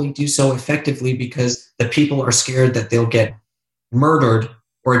probably do so effectively because the people are scared that they'll get murdered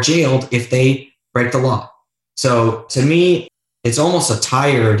or jailed if they break the law. So to me, it's almost a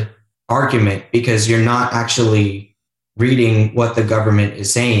tired argument because you're not actually reading what the government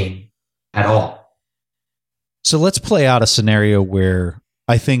is saying at all. So let's play out a scenario where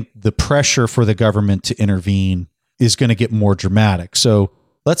I think the pressure for the government to intervene is going to get more dramatic. So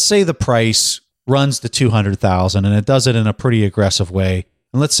let's say the price runs to 200,000 and it does it in a pretty aggressive way.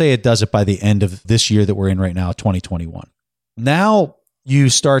 And let's say it does it by the end of this year that we're in right now, 2021. Now you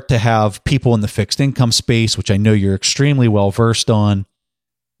start to have people in the fixed income space, which I know you're extremely well versed on.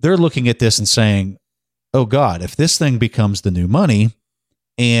 They're looking at this and saying, oh God, if this thing becomes the new money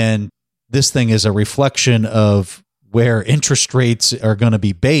and this thing is a reflection of where interest rates are going to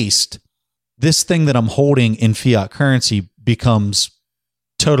be based, this thing that I'm holding in fiat currency becomes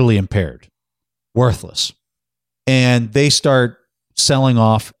totally impaired, worthless. And they start selling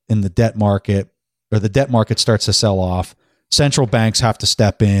off in the debt market, or the debt market starts to sell off. Central banks have to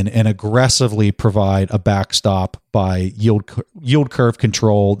step in and aggressively provide a backstop by yield curve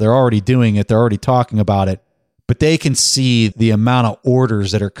control. They're already doing it. They're already talking about it, but they can see the amount of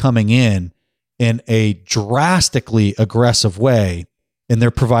orders that are coming in a drastically aggressive way, and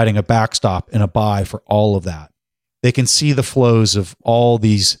they're providing a backstop and a buy for all of that. They can see the flows of all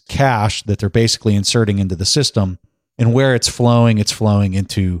these cash that they're basically inserting into the system, and where it's flowing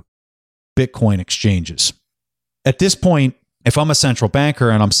into Bitcoin exchanges. At this point, if I'm a central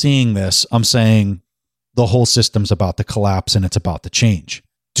banker and I'm seeing this, I'm saying the whole system's about to collapse and it's about to change.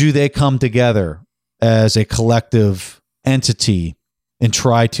 Do they come together as a collective entity and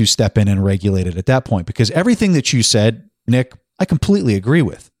try to step in and regulate it at that point? Because everything that you said, Nick, I completely agree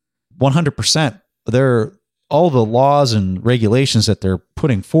with. 100%. All the laws and regulations that they're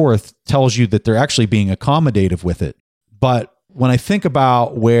putting forth tells you that they're actually being accommodative with it. But when I think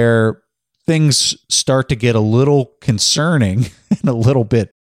about where things start to get a little concerning and a little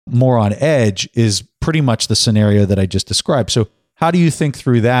bit more on edge is pretty much the scenario that I just described. So how do you think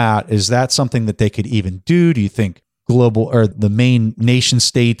through that? Is that something that they could even do? Do you think global or the main nation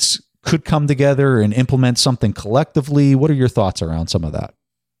states could come together and implement something collectively? What are your thoughts around some of that?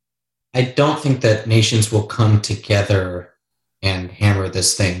 I don't think that nations will come together and hammer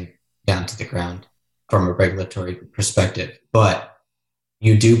this thing down to the ground from a regulatory perspective. But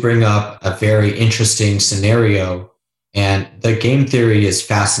you do bring up a very interesting scenario, and the game theory is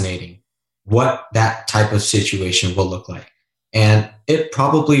fascinating, what that type of situation will look like. And it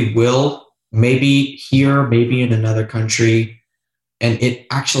probably will, maybe here, maybe in another country. And it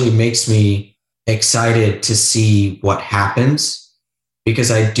actually makes me excited to see what happens, because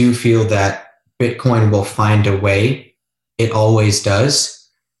I do feel that Bitcoin will find a way. It always does.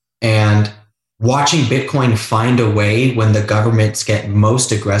 And watching Bitcoin find a way when the governments get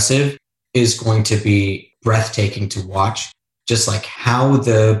most aggressive is going to be breathtaking to watch. Just like how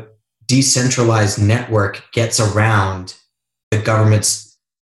the decentralized network gets around the government's.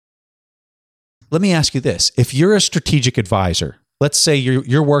 Let me ask you this. If you're a strategic advisor, let's say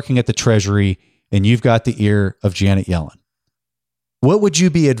you're working at the Treasury and you've got the ear of Janet Yellen, what would you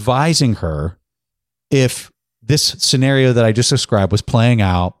be advising her if this scenario that I just described was playing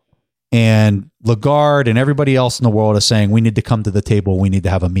out and Lagarde and everybody else in the world is saying, we need to come to the table, we need to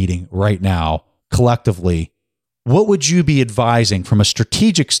have a meeting right now, collectively? What would you be advising from a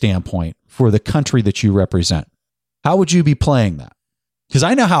strategic standpoint for the country that you represent? How would you be playing that? Because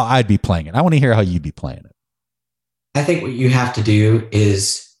I know how I'd be playing it. I want to hear how you'd be playing it. I think what you have to do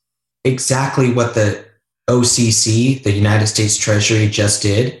is exactly what the OCC, the United States Treasury, just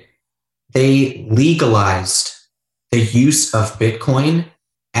did. They legalized the use of Bitcoin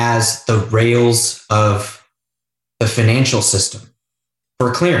as the rails of the financial system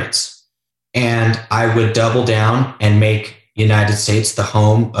for clearance. And I would double down and make United States the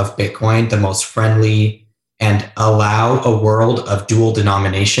home of Bitcoin, the most friendly, and allow a world of dual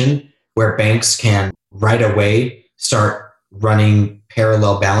denomination where banks can right away start running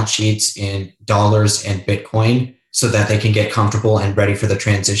parallel balance sheets in dollars and Bitcoin so that they can get comfortable and ready for the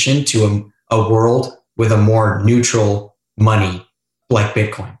transition to a world with a more neutral money like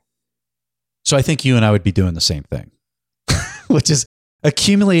Bitcoin. So I think you and I would be doing the same thing, which is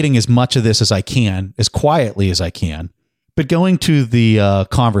accumulating as much of this as I can, as quietly as I can, but going to the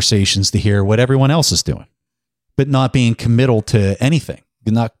conversations to hear what everyone else is doing, but not being committal to anything,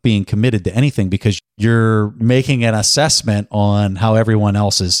 not being committed to anything because you're making an assessment on how everyone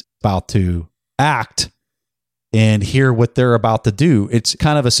else is about to act and hear what they're about to do. It's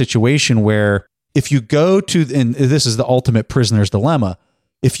kind of a situation where if you go to, and this is the ultimate prisoner's dilemma,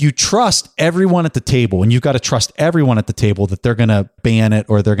 if you trust everyone at the table, and you've got to trust everyone at the table that they're going to ban it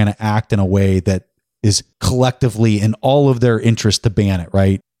or they're going to act in a way that is collectively in all of their interest to ban it,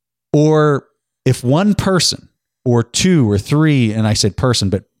 right? Or if one person or two or three, and I said person,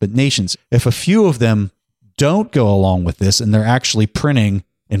 but nations, if a few of them don't go along with this and they're actually printing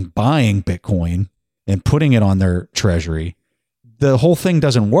and buying Bitcoin and putting it on their treasury, the whole thing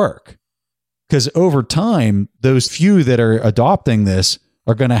doesn't work. Because over time, those few that are adopting this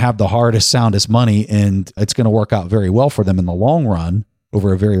are going to have the hardest, soundest money, and it's going to work out very well for them in the long run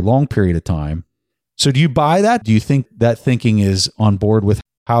over a very long period of time. So do you buy that? Do you think that thinking is on board with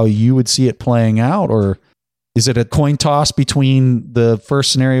how you would see it playing out? Or is it a coin toss between the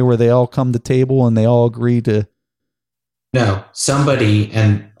first scenario where they all come to table and they all agree to? No, somebody,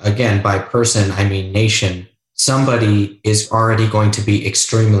 and again, by person, I mean nation, somebody is already going to be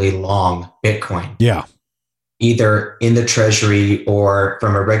extremely long Bitcoin. Yeah. Either in the treasury or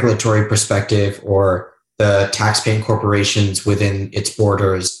from a regulatory perspective, or the taxpaying corporations within its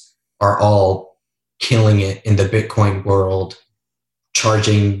borders are all killing it in the Bitcoin world,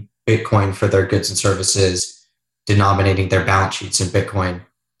 charging Bitcoin for their goods and services, denominating their balance sheets in Bitcoin.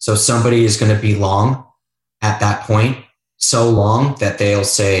 So somebody is going to be long at that point, so long that they'll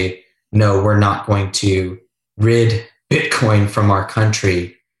say, no, we're not going to rid Bitcoin from our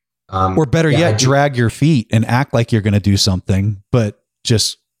country. Or better yet, drag your feet and act like you're going to do something, but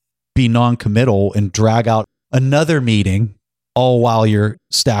just be non-committal and drag out another meeting all while you're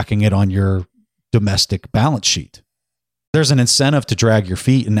stacking it on your domestic balance sheet. There's an incentive to drag your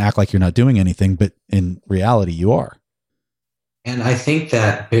feet and act like you're not doing anything, but in reality, you are. And I think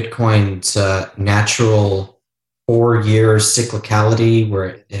that Bitcoin's natural 4-year cyclicality,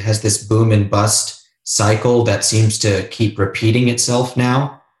 where it has this boom and bust cycle that seems to keep repeating itself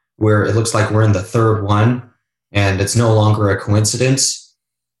now, where it looks like we're in the third one and it's no longer a coincidence.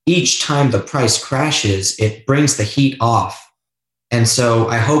 Each time the price crashes, it brings the heat off. And so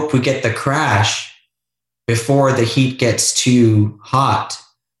I hope we get the crash before the heat gets too hot.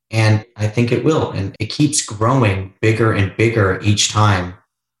 And I think it will. And it keeps growing bigger and bigger each time.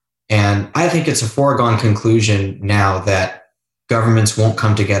 And I think it's a foregone conclusion now that governments won't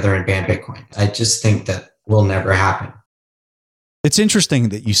come together and ban Bitcoin. I just think that will never happen. It's interesting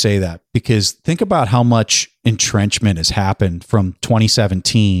that you say that, because think about how much entrenchment has happened from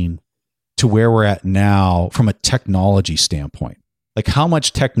 2017 to where we're at now from a technology standpoint. Like how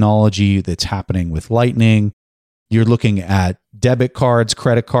much technology that's happening with Lightning. You're looking at debit cards,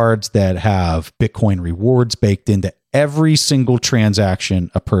 credit cards that have Bitcoin rewards baked into every single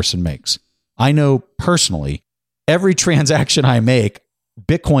transaction a person makes. I know personally, every transaction I make,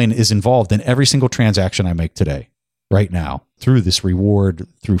 Bitcoin is involved in every single transaction I make today, right now, through this reward,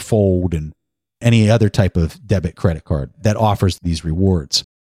 through Fold and any other type of debit credit card that offers these rewards.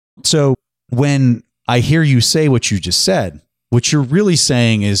 So when I hear you say what you just said, what you're really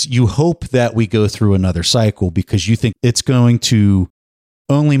saying is you hope that we go through another cycle because you think it's going to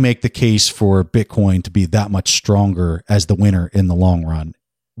only make the case for Bitcoin to be that much stronger as the winner in the long run,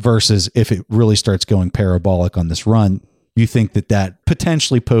 versus if it really starts going parabolic on this run, you think that that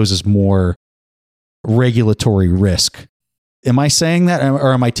potentially poses more regulatory risk. Am I saying that,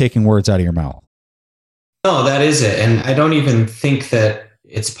 or am I taking words out of your mouth? No, that is it. And I don't even think that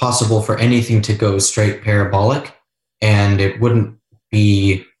it's possible for anything to go straight parabolic, and it wouldn't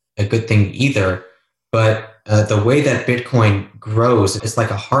be a good thing either. But the way that Bitcoin grows, it's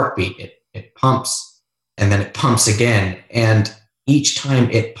like a heartbeat. It pumps and then it pumps again. And each time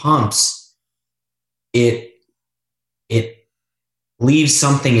it pumps, it leaves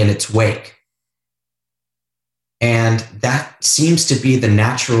something in its wake. And that seems to be the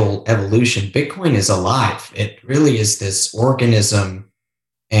natural evolution. Bitcoin is alive. It really is this organism.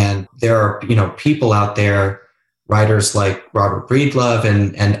 And there are, people out there, writers like Robert Breedlove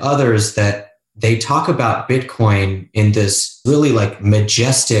and others, that they talk about Bitcoin in this really like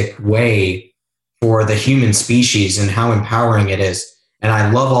majestic way for the human species and how empowering it is. And I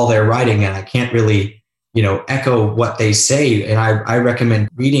love all their writing, and I can't really, echo what they say. And I recommend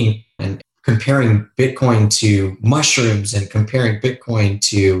reading and comparing Bitcoin to mushrooms and comparing Bitcoin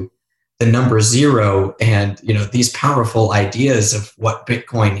to the number zero and, these powerful ideas of what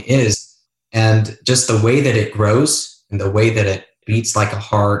Bitcoin is, and just the way that it grows and the way that it beats like a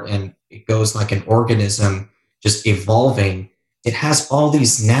heart and it goes like an organism just evolving. It has all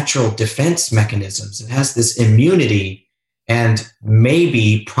these natural defense mechanisms. It has this immunity, and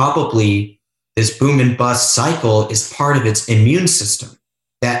maybe, probably, this boom and bust cycle is part of its immune system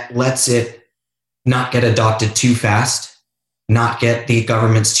that lets it not get adopted too fast, not get the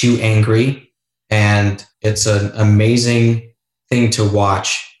governments too angry. And it's an amazing thing to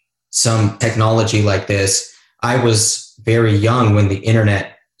watch some technology like this. I was very young when the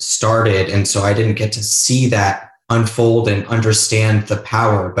internet started, and so I didn't get to see that unfold and understand the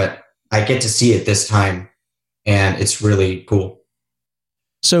power, but I get to see it this time, and it's really cool.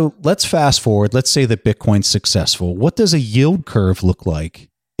 So let's fast forward. Let's say that Bitcoin's successful. What does a yield curve look like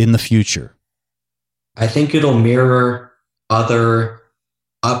in the future? I think it'll mirror other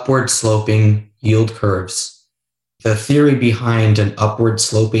upward sloping yield curves. The theory behind an upward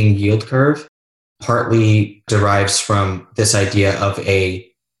sloping yield curve partly derives from this idea of a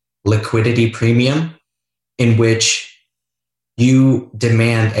liquidity premium, in which you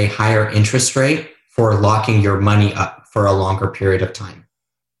demand a higher interest rate for locking your money up for a longer period of time.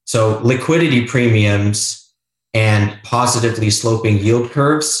 So liquidity premiums and positively sloping yield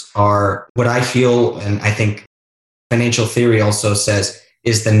curves are what I feel, and I think financial theory also says,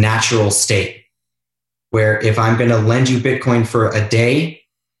 is the natural state, where if I'm going to lend you Bitcoin for a day,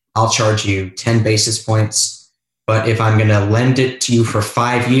 I'll charge you 10 basis points. But if I'm going to lend it to you for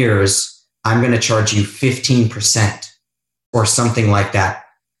 5 years, I'm going to charge you 15% or something like that.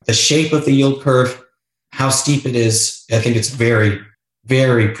 The shape of the yield curve, how steep it is, I think it's very,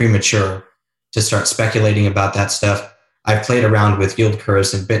 very premature to start speculating about that stuff. I've played around with yield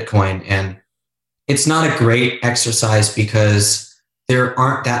curves in Bitcoin, and it's not a great exercise because there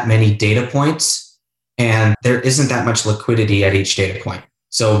aren't that many data points and there isn't that much liquidity at each data point.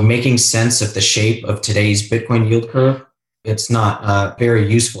 So making sense of the shape of today's Bitcoin yield curve, it's not a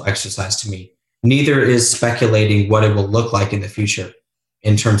very useful exercise to me. Neither is speculating what it will look like in the future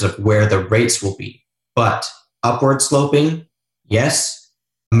in terms of where the rates will be. But upward sloping, yes.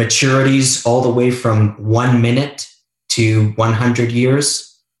 Maturities all the way from 1 minute to 100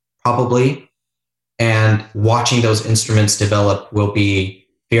 years, probably. And watching those instruments develop will be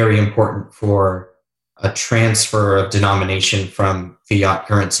very important for a transfer of denomination from fiat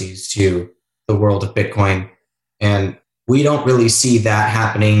currencies to the world of Bitcoin. And we don't really see that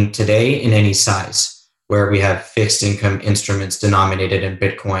happening today in any size, where we have fixed income instruments denominated in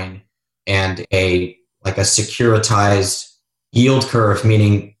Bitcoin and a securitized yield curve,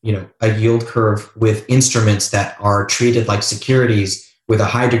 meaning, a yield curve with instruments that are treated like securities with a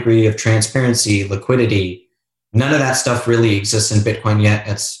high degree of transparency, liquidity. None of that stuff really exists in Bitcoin yet.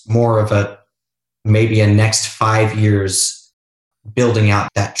 It's more of maybe a next 5 years building out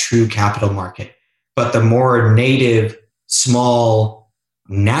that true capital market. But the more native, small,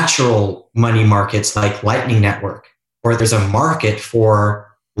 natural money markets like Lightning Network, where there's a market for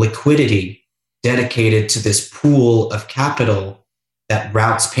liquidity dedicated to this pool of capital that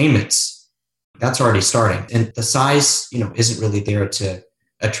routes payments, that's already starting. And the size, isn't really there to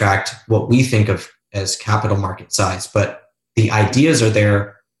attract what we think of as capital market size, but the ideas are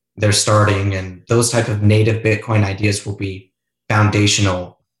there, they're starting, and those type of native Bitcoin ideas will be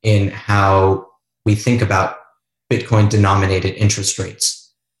foundational in how we think about Bitcoin denominated interest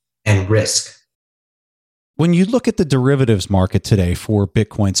rates and risk. When you look at the derivatives market today for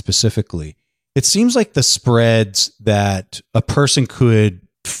Bitcoin specifically, it seems like the spreads that a person could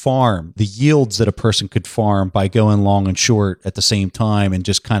farm, the yields that a person could farm by going long and short at the same time and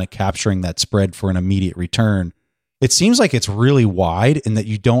just kind of capturing that spread for an immediate return, it seems like it's really wide, and that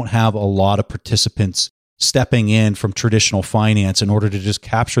you don't have a lot of participants stepping in from traditional finance in order to just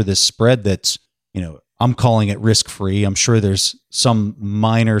capture this spread that's, I'm calling it risk-free. I'm sure there's some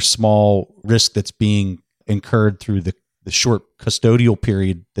minor, small risk that's being incurred through the short custodial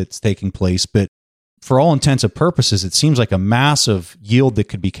period that's taking place. But for all intents and purposes, it seems like a massive yield that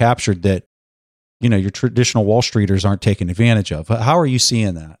could be captured that, your traditional Wall Streeters aren't taking advantage of. How are you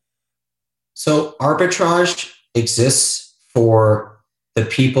seeing that? So arbitrage exists for the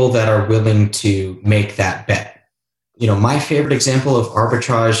people that are willing to make that bet. My favorite example of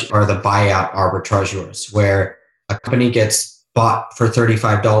arbitrage are the buyout arbitrageurs, where a company gets bought for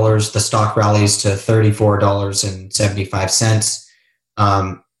 $35, the stock rallies to $34.75.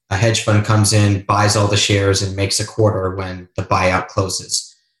 A hedge fund comes in, buys all the shares, and makes a quarter when the buyout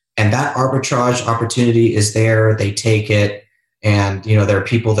closes. And that arbitrage opportunity is there. They take it. And, there are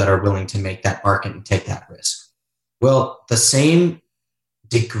people that are willing to make that market and take that risk. Well, the same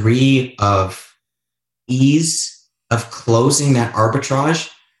degree of ease of closing that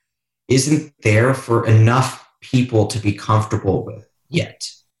arbitrage isn't there for enough people to be comfortable with yet.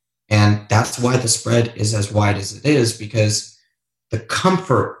 And that's why the spread is as wide as it is, because the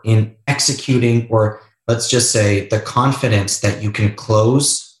comfort in executing, or let's just say the confidence that you can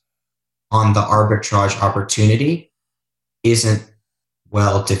close on the arbitrage opportunity, isn't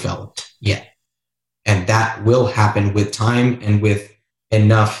well developed yet. And that will happen with time and with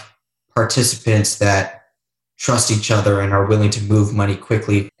enough participants that trust each other and are willing to move money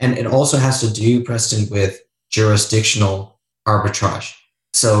quickly. And it also has to do, Preston, with jurisdictional arbitrage.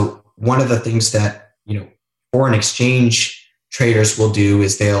 So one of the things that, foreign exchange traders will do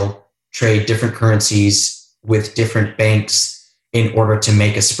is they'll trade different currencies with different banks in order to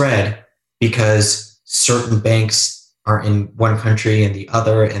make a spread, because certain banks are in one country and the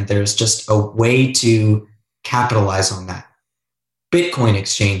other, and there's just a way to capitalize on that. Bitcoin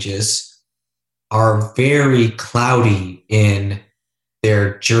exchanges are very cloudy in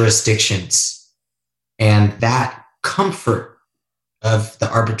their jurisdictions, and that comfort of the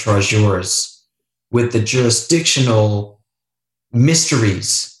arbitrageurs with the jurisdictional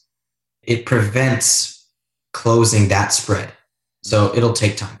mysteries, it prevents closing that spread. So it'll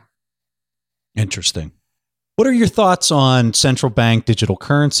take time. Interesting. What are your thoughts on central bank digital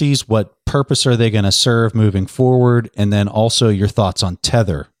currencies? What purpose are they going to serve moving forward? And then also your thoughts on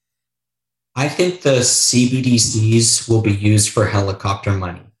Tether. I think the CBDCs will be used for helicopter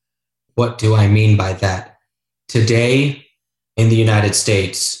money. What do I mean by that? Today in the United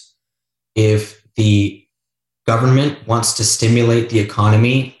States, if the government wants to stimulate the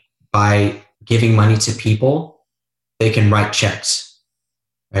economy by giving money to people, they can write checks,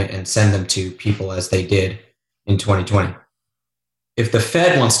 right, and send them to people as they did in 2020. If the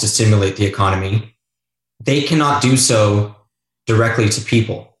Fed wants to stimulate the economy, they cannot do so directly to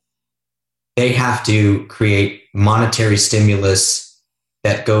people. They have to create monetary stimulus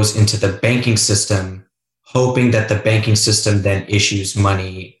that goes into the banking system, hoping that the banking system then issues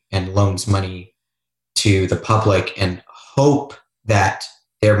money and loans money to the public, and hope that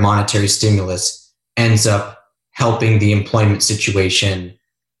their monetary stimulus ends up helping the employment situation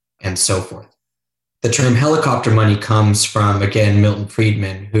and so forth. The term helicopter money comes from, again, Milton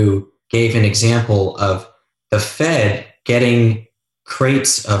Friedman, who gave an example of the Fed getting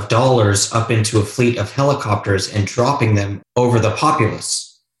crates of dollars up into a fleet of helicopters and dropping them over the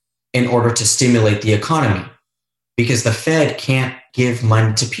populace in order to stimulate the economy, because the Fed can't give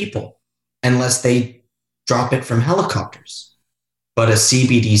money to people unless they drop it from helicopters. But a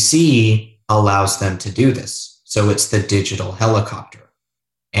CBDC allows them to do this. So it's the digital helicopter.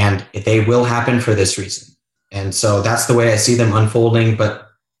 And they will happen for this reason. And so that's the way I see them unfolding, but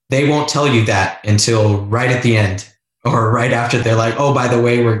they won't tell you that until right at the end, or right after they're like, oh, by the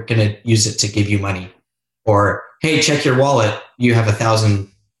way, we're going to use it to give you money. Or, hey, check your wallet. You have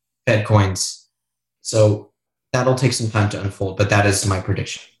 1,000 Fed coins. So that'll take some time to unfold, but that is my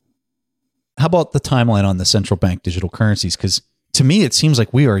prediction. How about the timeline on the central bank digital currencies? Because to me, it seems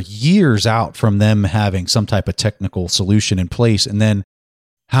like we are years out from them having some type of technical solution in place. And then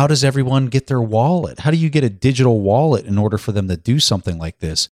how does everyone get their wallet? How do you get a digital wallet in order for them to do something like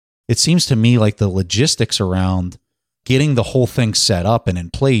this? It seems to me like the logistics around getting the whole thing set up and in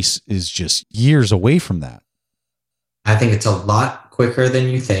place is just years away from that. I think it's a lot quicker than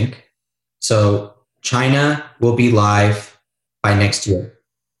you think. So China will be live by next year.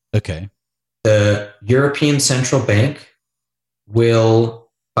 Okay. The European Central Bank will,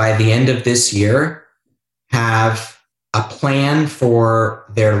 by the end of this year, have a plan for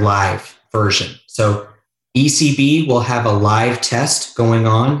their live version. So ECB will have a live test going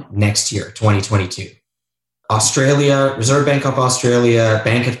on next year, 2022. Australia, Reserve Bank of Australia,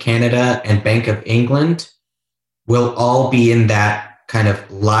 Bank of Canada, and Bank of England will all be in that kind of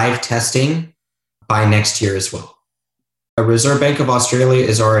live testing by next year as well. The Reserve Bank of Australia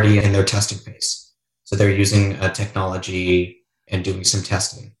is already in their testing phase. So they're using a technology and doing some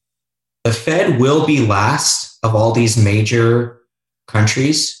testing. The Fed will be last of all these major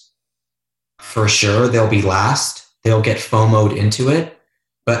countries. For sure, they'll be last. They'll get FOMO'd into it,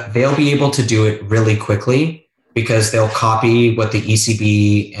 but they'll be able to do it really quickly because they'll copy what the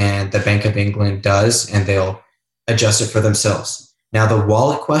ECB and the Bank of England does, and they'll adjust it for themselves. Now, the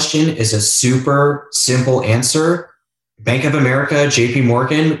wallet question is a super simple answer. Bank of America, JP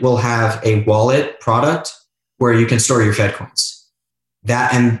Morgan will have a wallet product where you can store your Fed coins.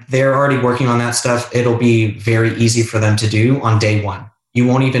 That, and they're already working on that stuff. It'll be very easy for them to do on day one. You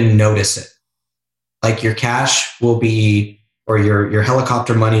won't even notice it. Like your cash will be, or your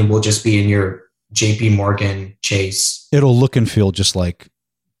helicopter money will just be in your JP Morgan Chase. It'll look and feel just like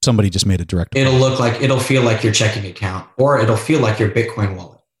somebody just made a direct deposit. It'll feel like your checking account, or it'll feel like your Bitcoin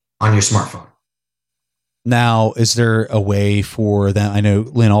wallet on your smartphone. Now, is there a way for them? I know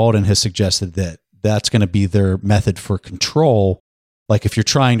Lynn Alden has suggested that that's going to be their method for control. Like if you're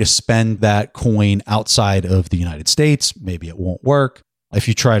trying to spend that coin outside of the United States, maybe it won't work. If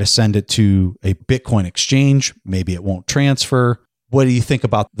you try to send it to a Bitcoin exchange, maybe it won't transfer. What do you think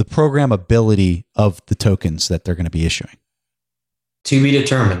about the programmability of the tokens that they're going to be issuing? To be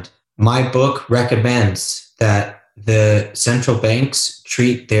determined. My book recommends that the central banks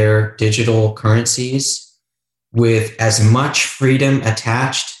treat their digital currencies with as much freedom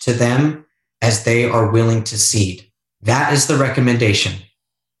attached to them as they are willing to cede. That is the recommendation.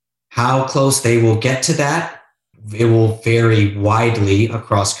 How close they will get to that, it will vary widely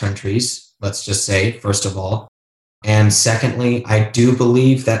across countries, let's just say, first of all. And secondly, I do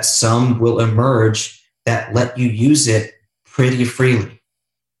believe that some will emerge that let you use it pretty freely.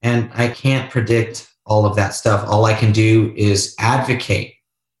 And I can't predict all of that stuff. All I can do is advocate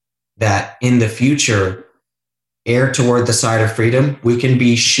that in the future, err toward the side of freedom. We can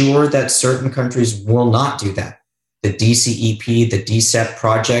be sure that certain countries will not do that. The DCEP, the DCEP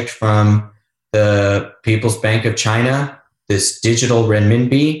project from the People's Bank of China, this digital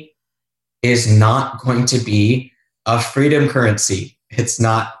renminbi, is not going to be a freedom currency. It's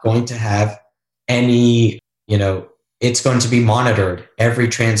not going to have any, it's going to be monitored. Every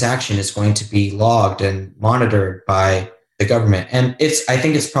transaction is going to be logged and monitored by the government. And I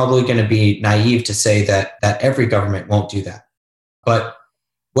think it's probably going to be naive to say that every government won't do that. But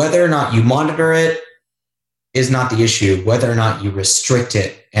whether or not you monitor it is not the issue. Whether or not you restrict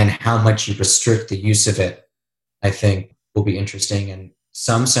it and how much you restrict the use of it, I think will be interesting. And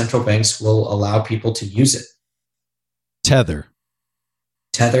some central banks will allow people to use it. Tether.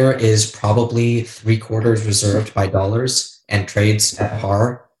 Tether is probably 3/4 reserved by dollars and trades at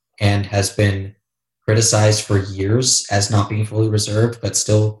par and has been criticized for years as not being fully reserved, but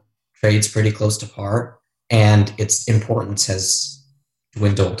still trades pretty close to par. And its importance has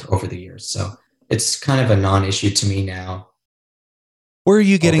dwindled over the years. So it's kind of a non-issue to me now. Where are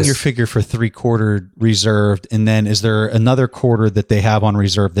you getting your figure for 3/4 reserved? And then is there another quarter that they have on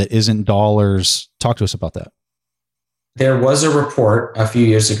reserve that isn't dollars? Talk to us about that. There was a report a few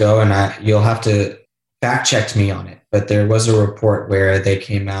years ago, and you'll have to fact check me on it, but there was a report where they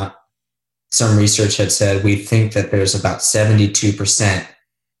came out. Some research had said, we think that there's about 72%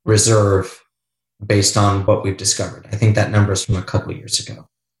 reserve based on what we've discovered. I think that number is from a couple of years ago.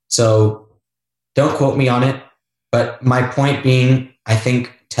 So don't quote me on it. But my point being, I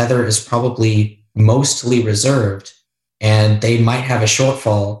think Tether is probably mostly reserved and they might have a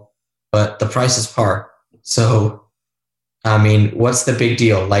shortfall, but the price is par. So, I mean, what's the big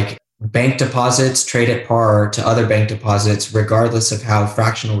deal? Like bank deposits trade at par to other bank deposits, regardless of how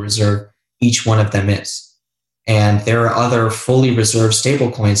fractional reserve each one of them is. And there are other fully reserved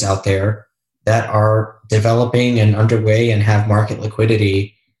stablecoins out there that are developing and underway and have market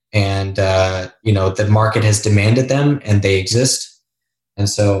liquidity. And, the market has demanded them and they exist. And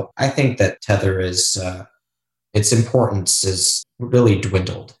so I think that Tether is, its importance is really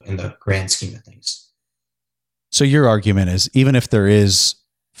dwindled in the grand scheme of things. So your argument is, even if there is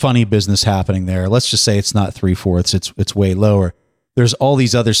funny business happening there, let's just say it's not 3/4, it's way lower. There's all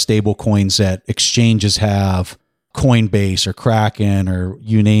these other stable coins that exchanges have, Coinbase or Kraken or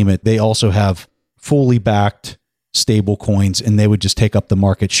you name it. They also have fully backed stable coins and they would just take up the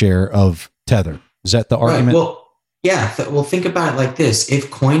market share of Tether. Is that the argument? Right. Well, yeah. Well, think about it like this. If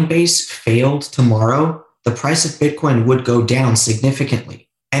Coinbase failed tomorrow, the price of Bitcoin would go down significantly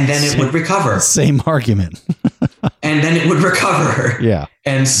and then it would recover. Same argument. And then it would recover. Yeah.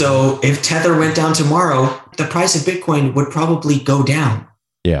 And so if Tether went down tomorrow, the price of Bitcoin would probably go down.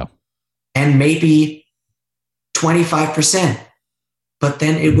 Yeah. And maybe 25%. But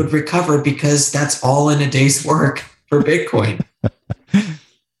then it would recover because that's all in a day's work for Bitcoin.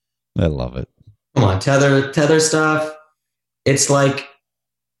 I love it. Come on, Tether stuff. It's like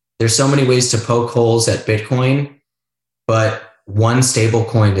there's so many ways to poke holes at Bitcoin, but one stable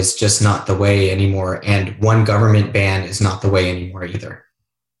coin is just not the way anymore. And one government ban is not the way anymore either.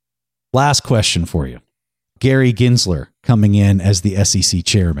 Last question for you. Gary Gensler coming in as the SEC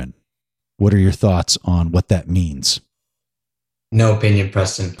chairman. What are your thoughts on what that means? No opinion,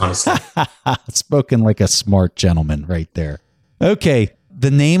 Preston, honestly. Spoken like a smart gentleman right there. Okay.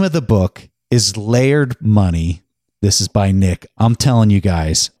 The name of the book is Layered Money. This is by Nick. I'm telling you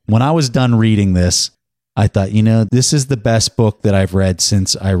guys, when I was done reading this, I thought, this is the best book that I've read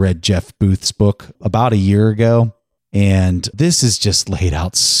since I read Jeff Booth's book about a year ago. And this is just laid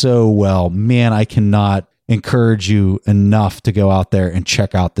out so well. Man, I cannot encourage you enough to go out there and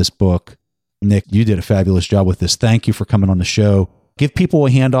check out this book. Nick, you did a fabulous job with this. Thank you for coming on the show. Give people a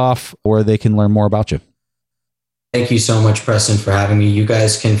handoff or they can learn more about you. Thank you so much, Preston, for having me. You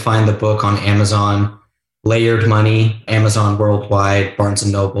guys can find the book on Amazon, Layered Money, Amazon Worldwide, Barnes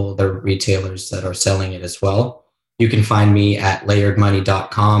 & Noble. They're retailers that are selling it as well. You can find me at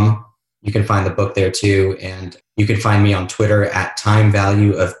layeredmoney.com. You can find the book there too. And you can find me on Twitter at Time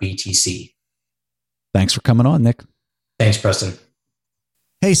Value of BTC. Thanks for coming on, Nick. Thanks, Preston.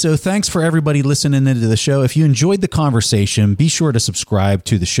 Hey, so thanks for everybody listening into the show. If you enjoyed the conversation, be sure to subscribe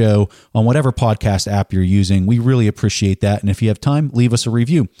to the show on whatever podcast app you're using. We really appreciate that. And if you have time, leave us a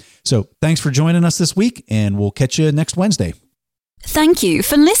review. So thanks for joining us this week, and we'll catch you next Wednesday. Thank you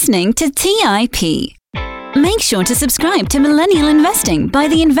for listening to TIP. Make sure to subscribe to Millennial Investing by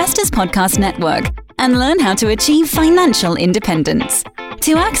the Investors Podcast Network and learn how to achieve financial independence.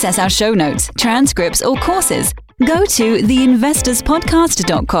 To access our show notes, transcripts, or courses, go to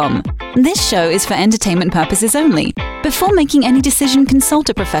theinvestorspodcast.com. This show is for entertainment purposes only. Before making any decision, consult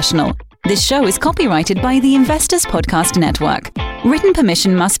a professional. This show is copyrighted by the Investors Podcast Network. Written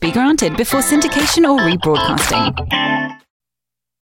permission must be granted before syndication or rebroadcasting.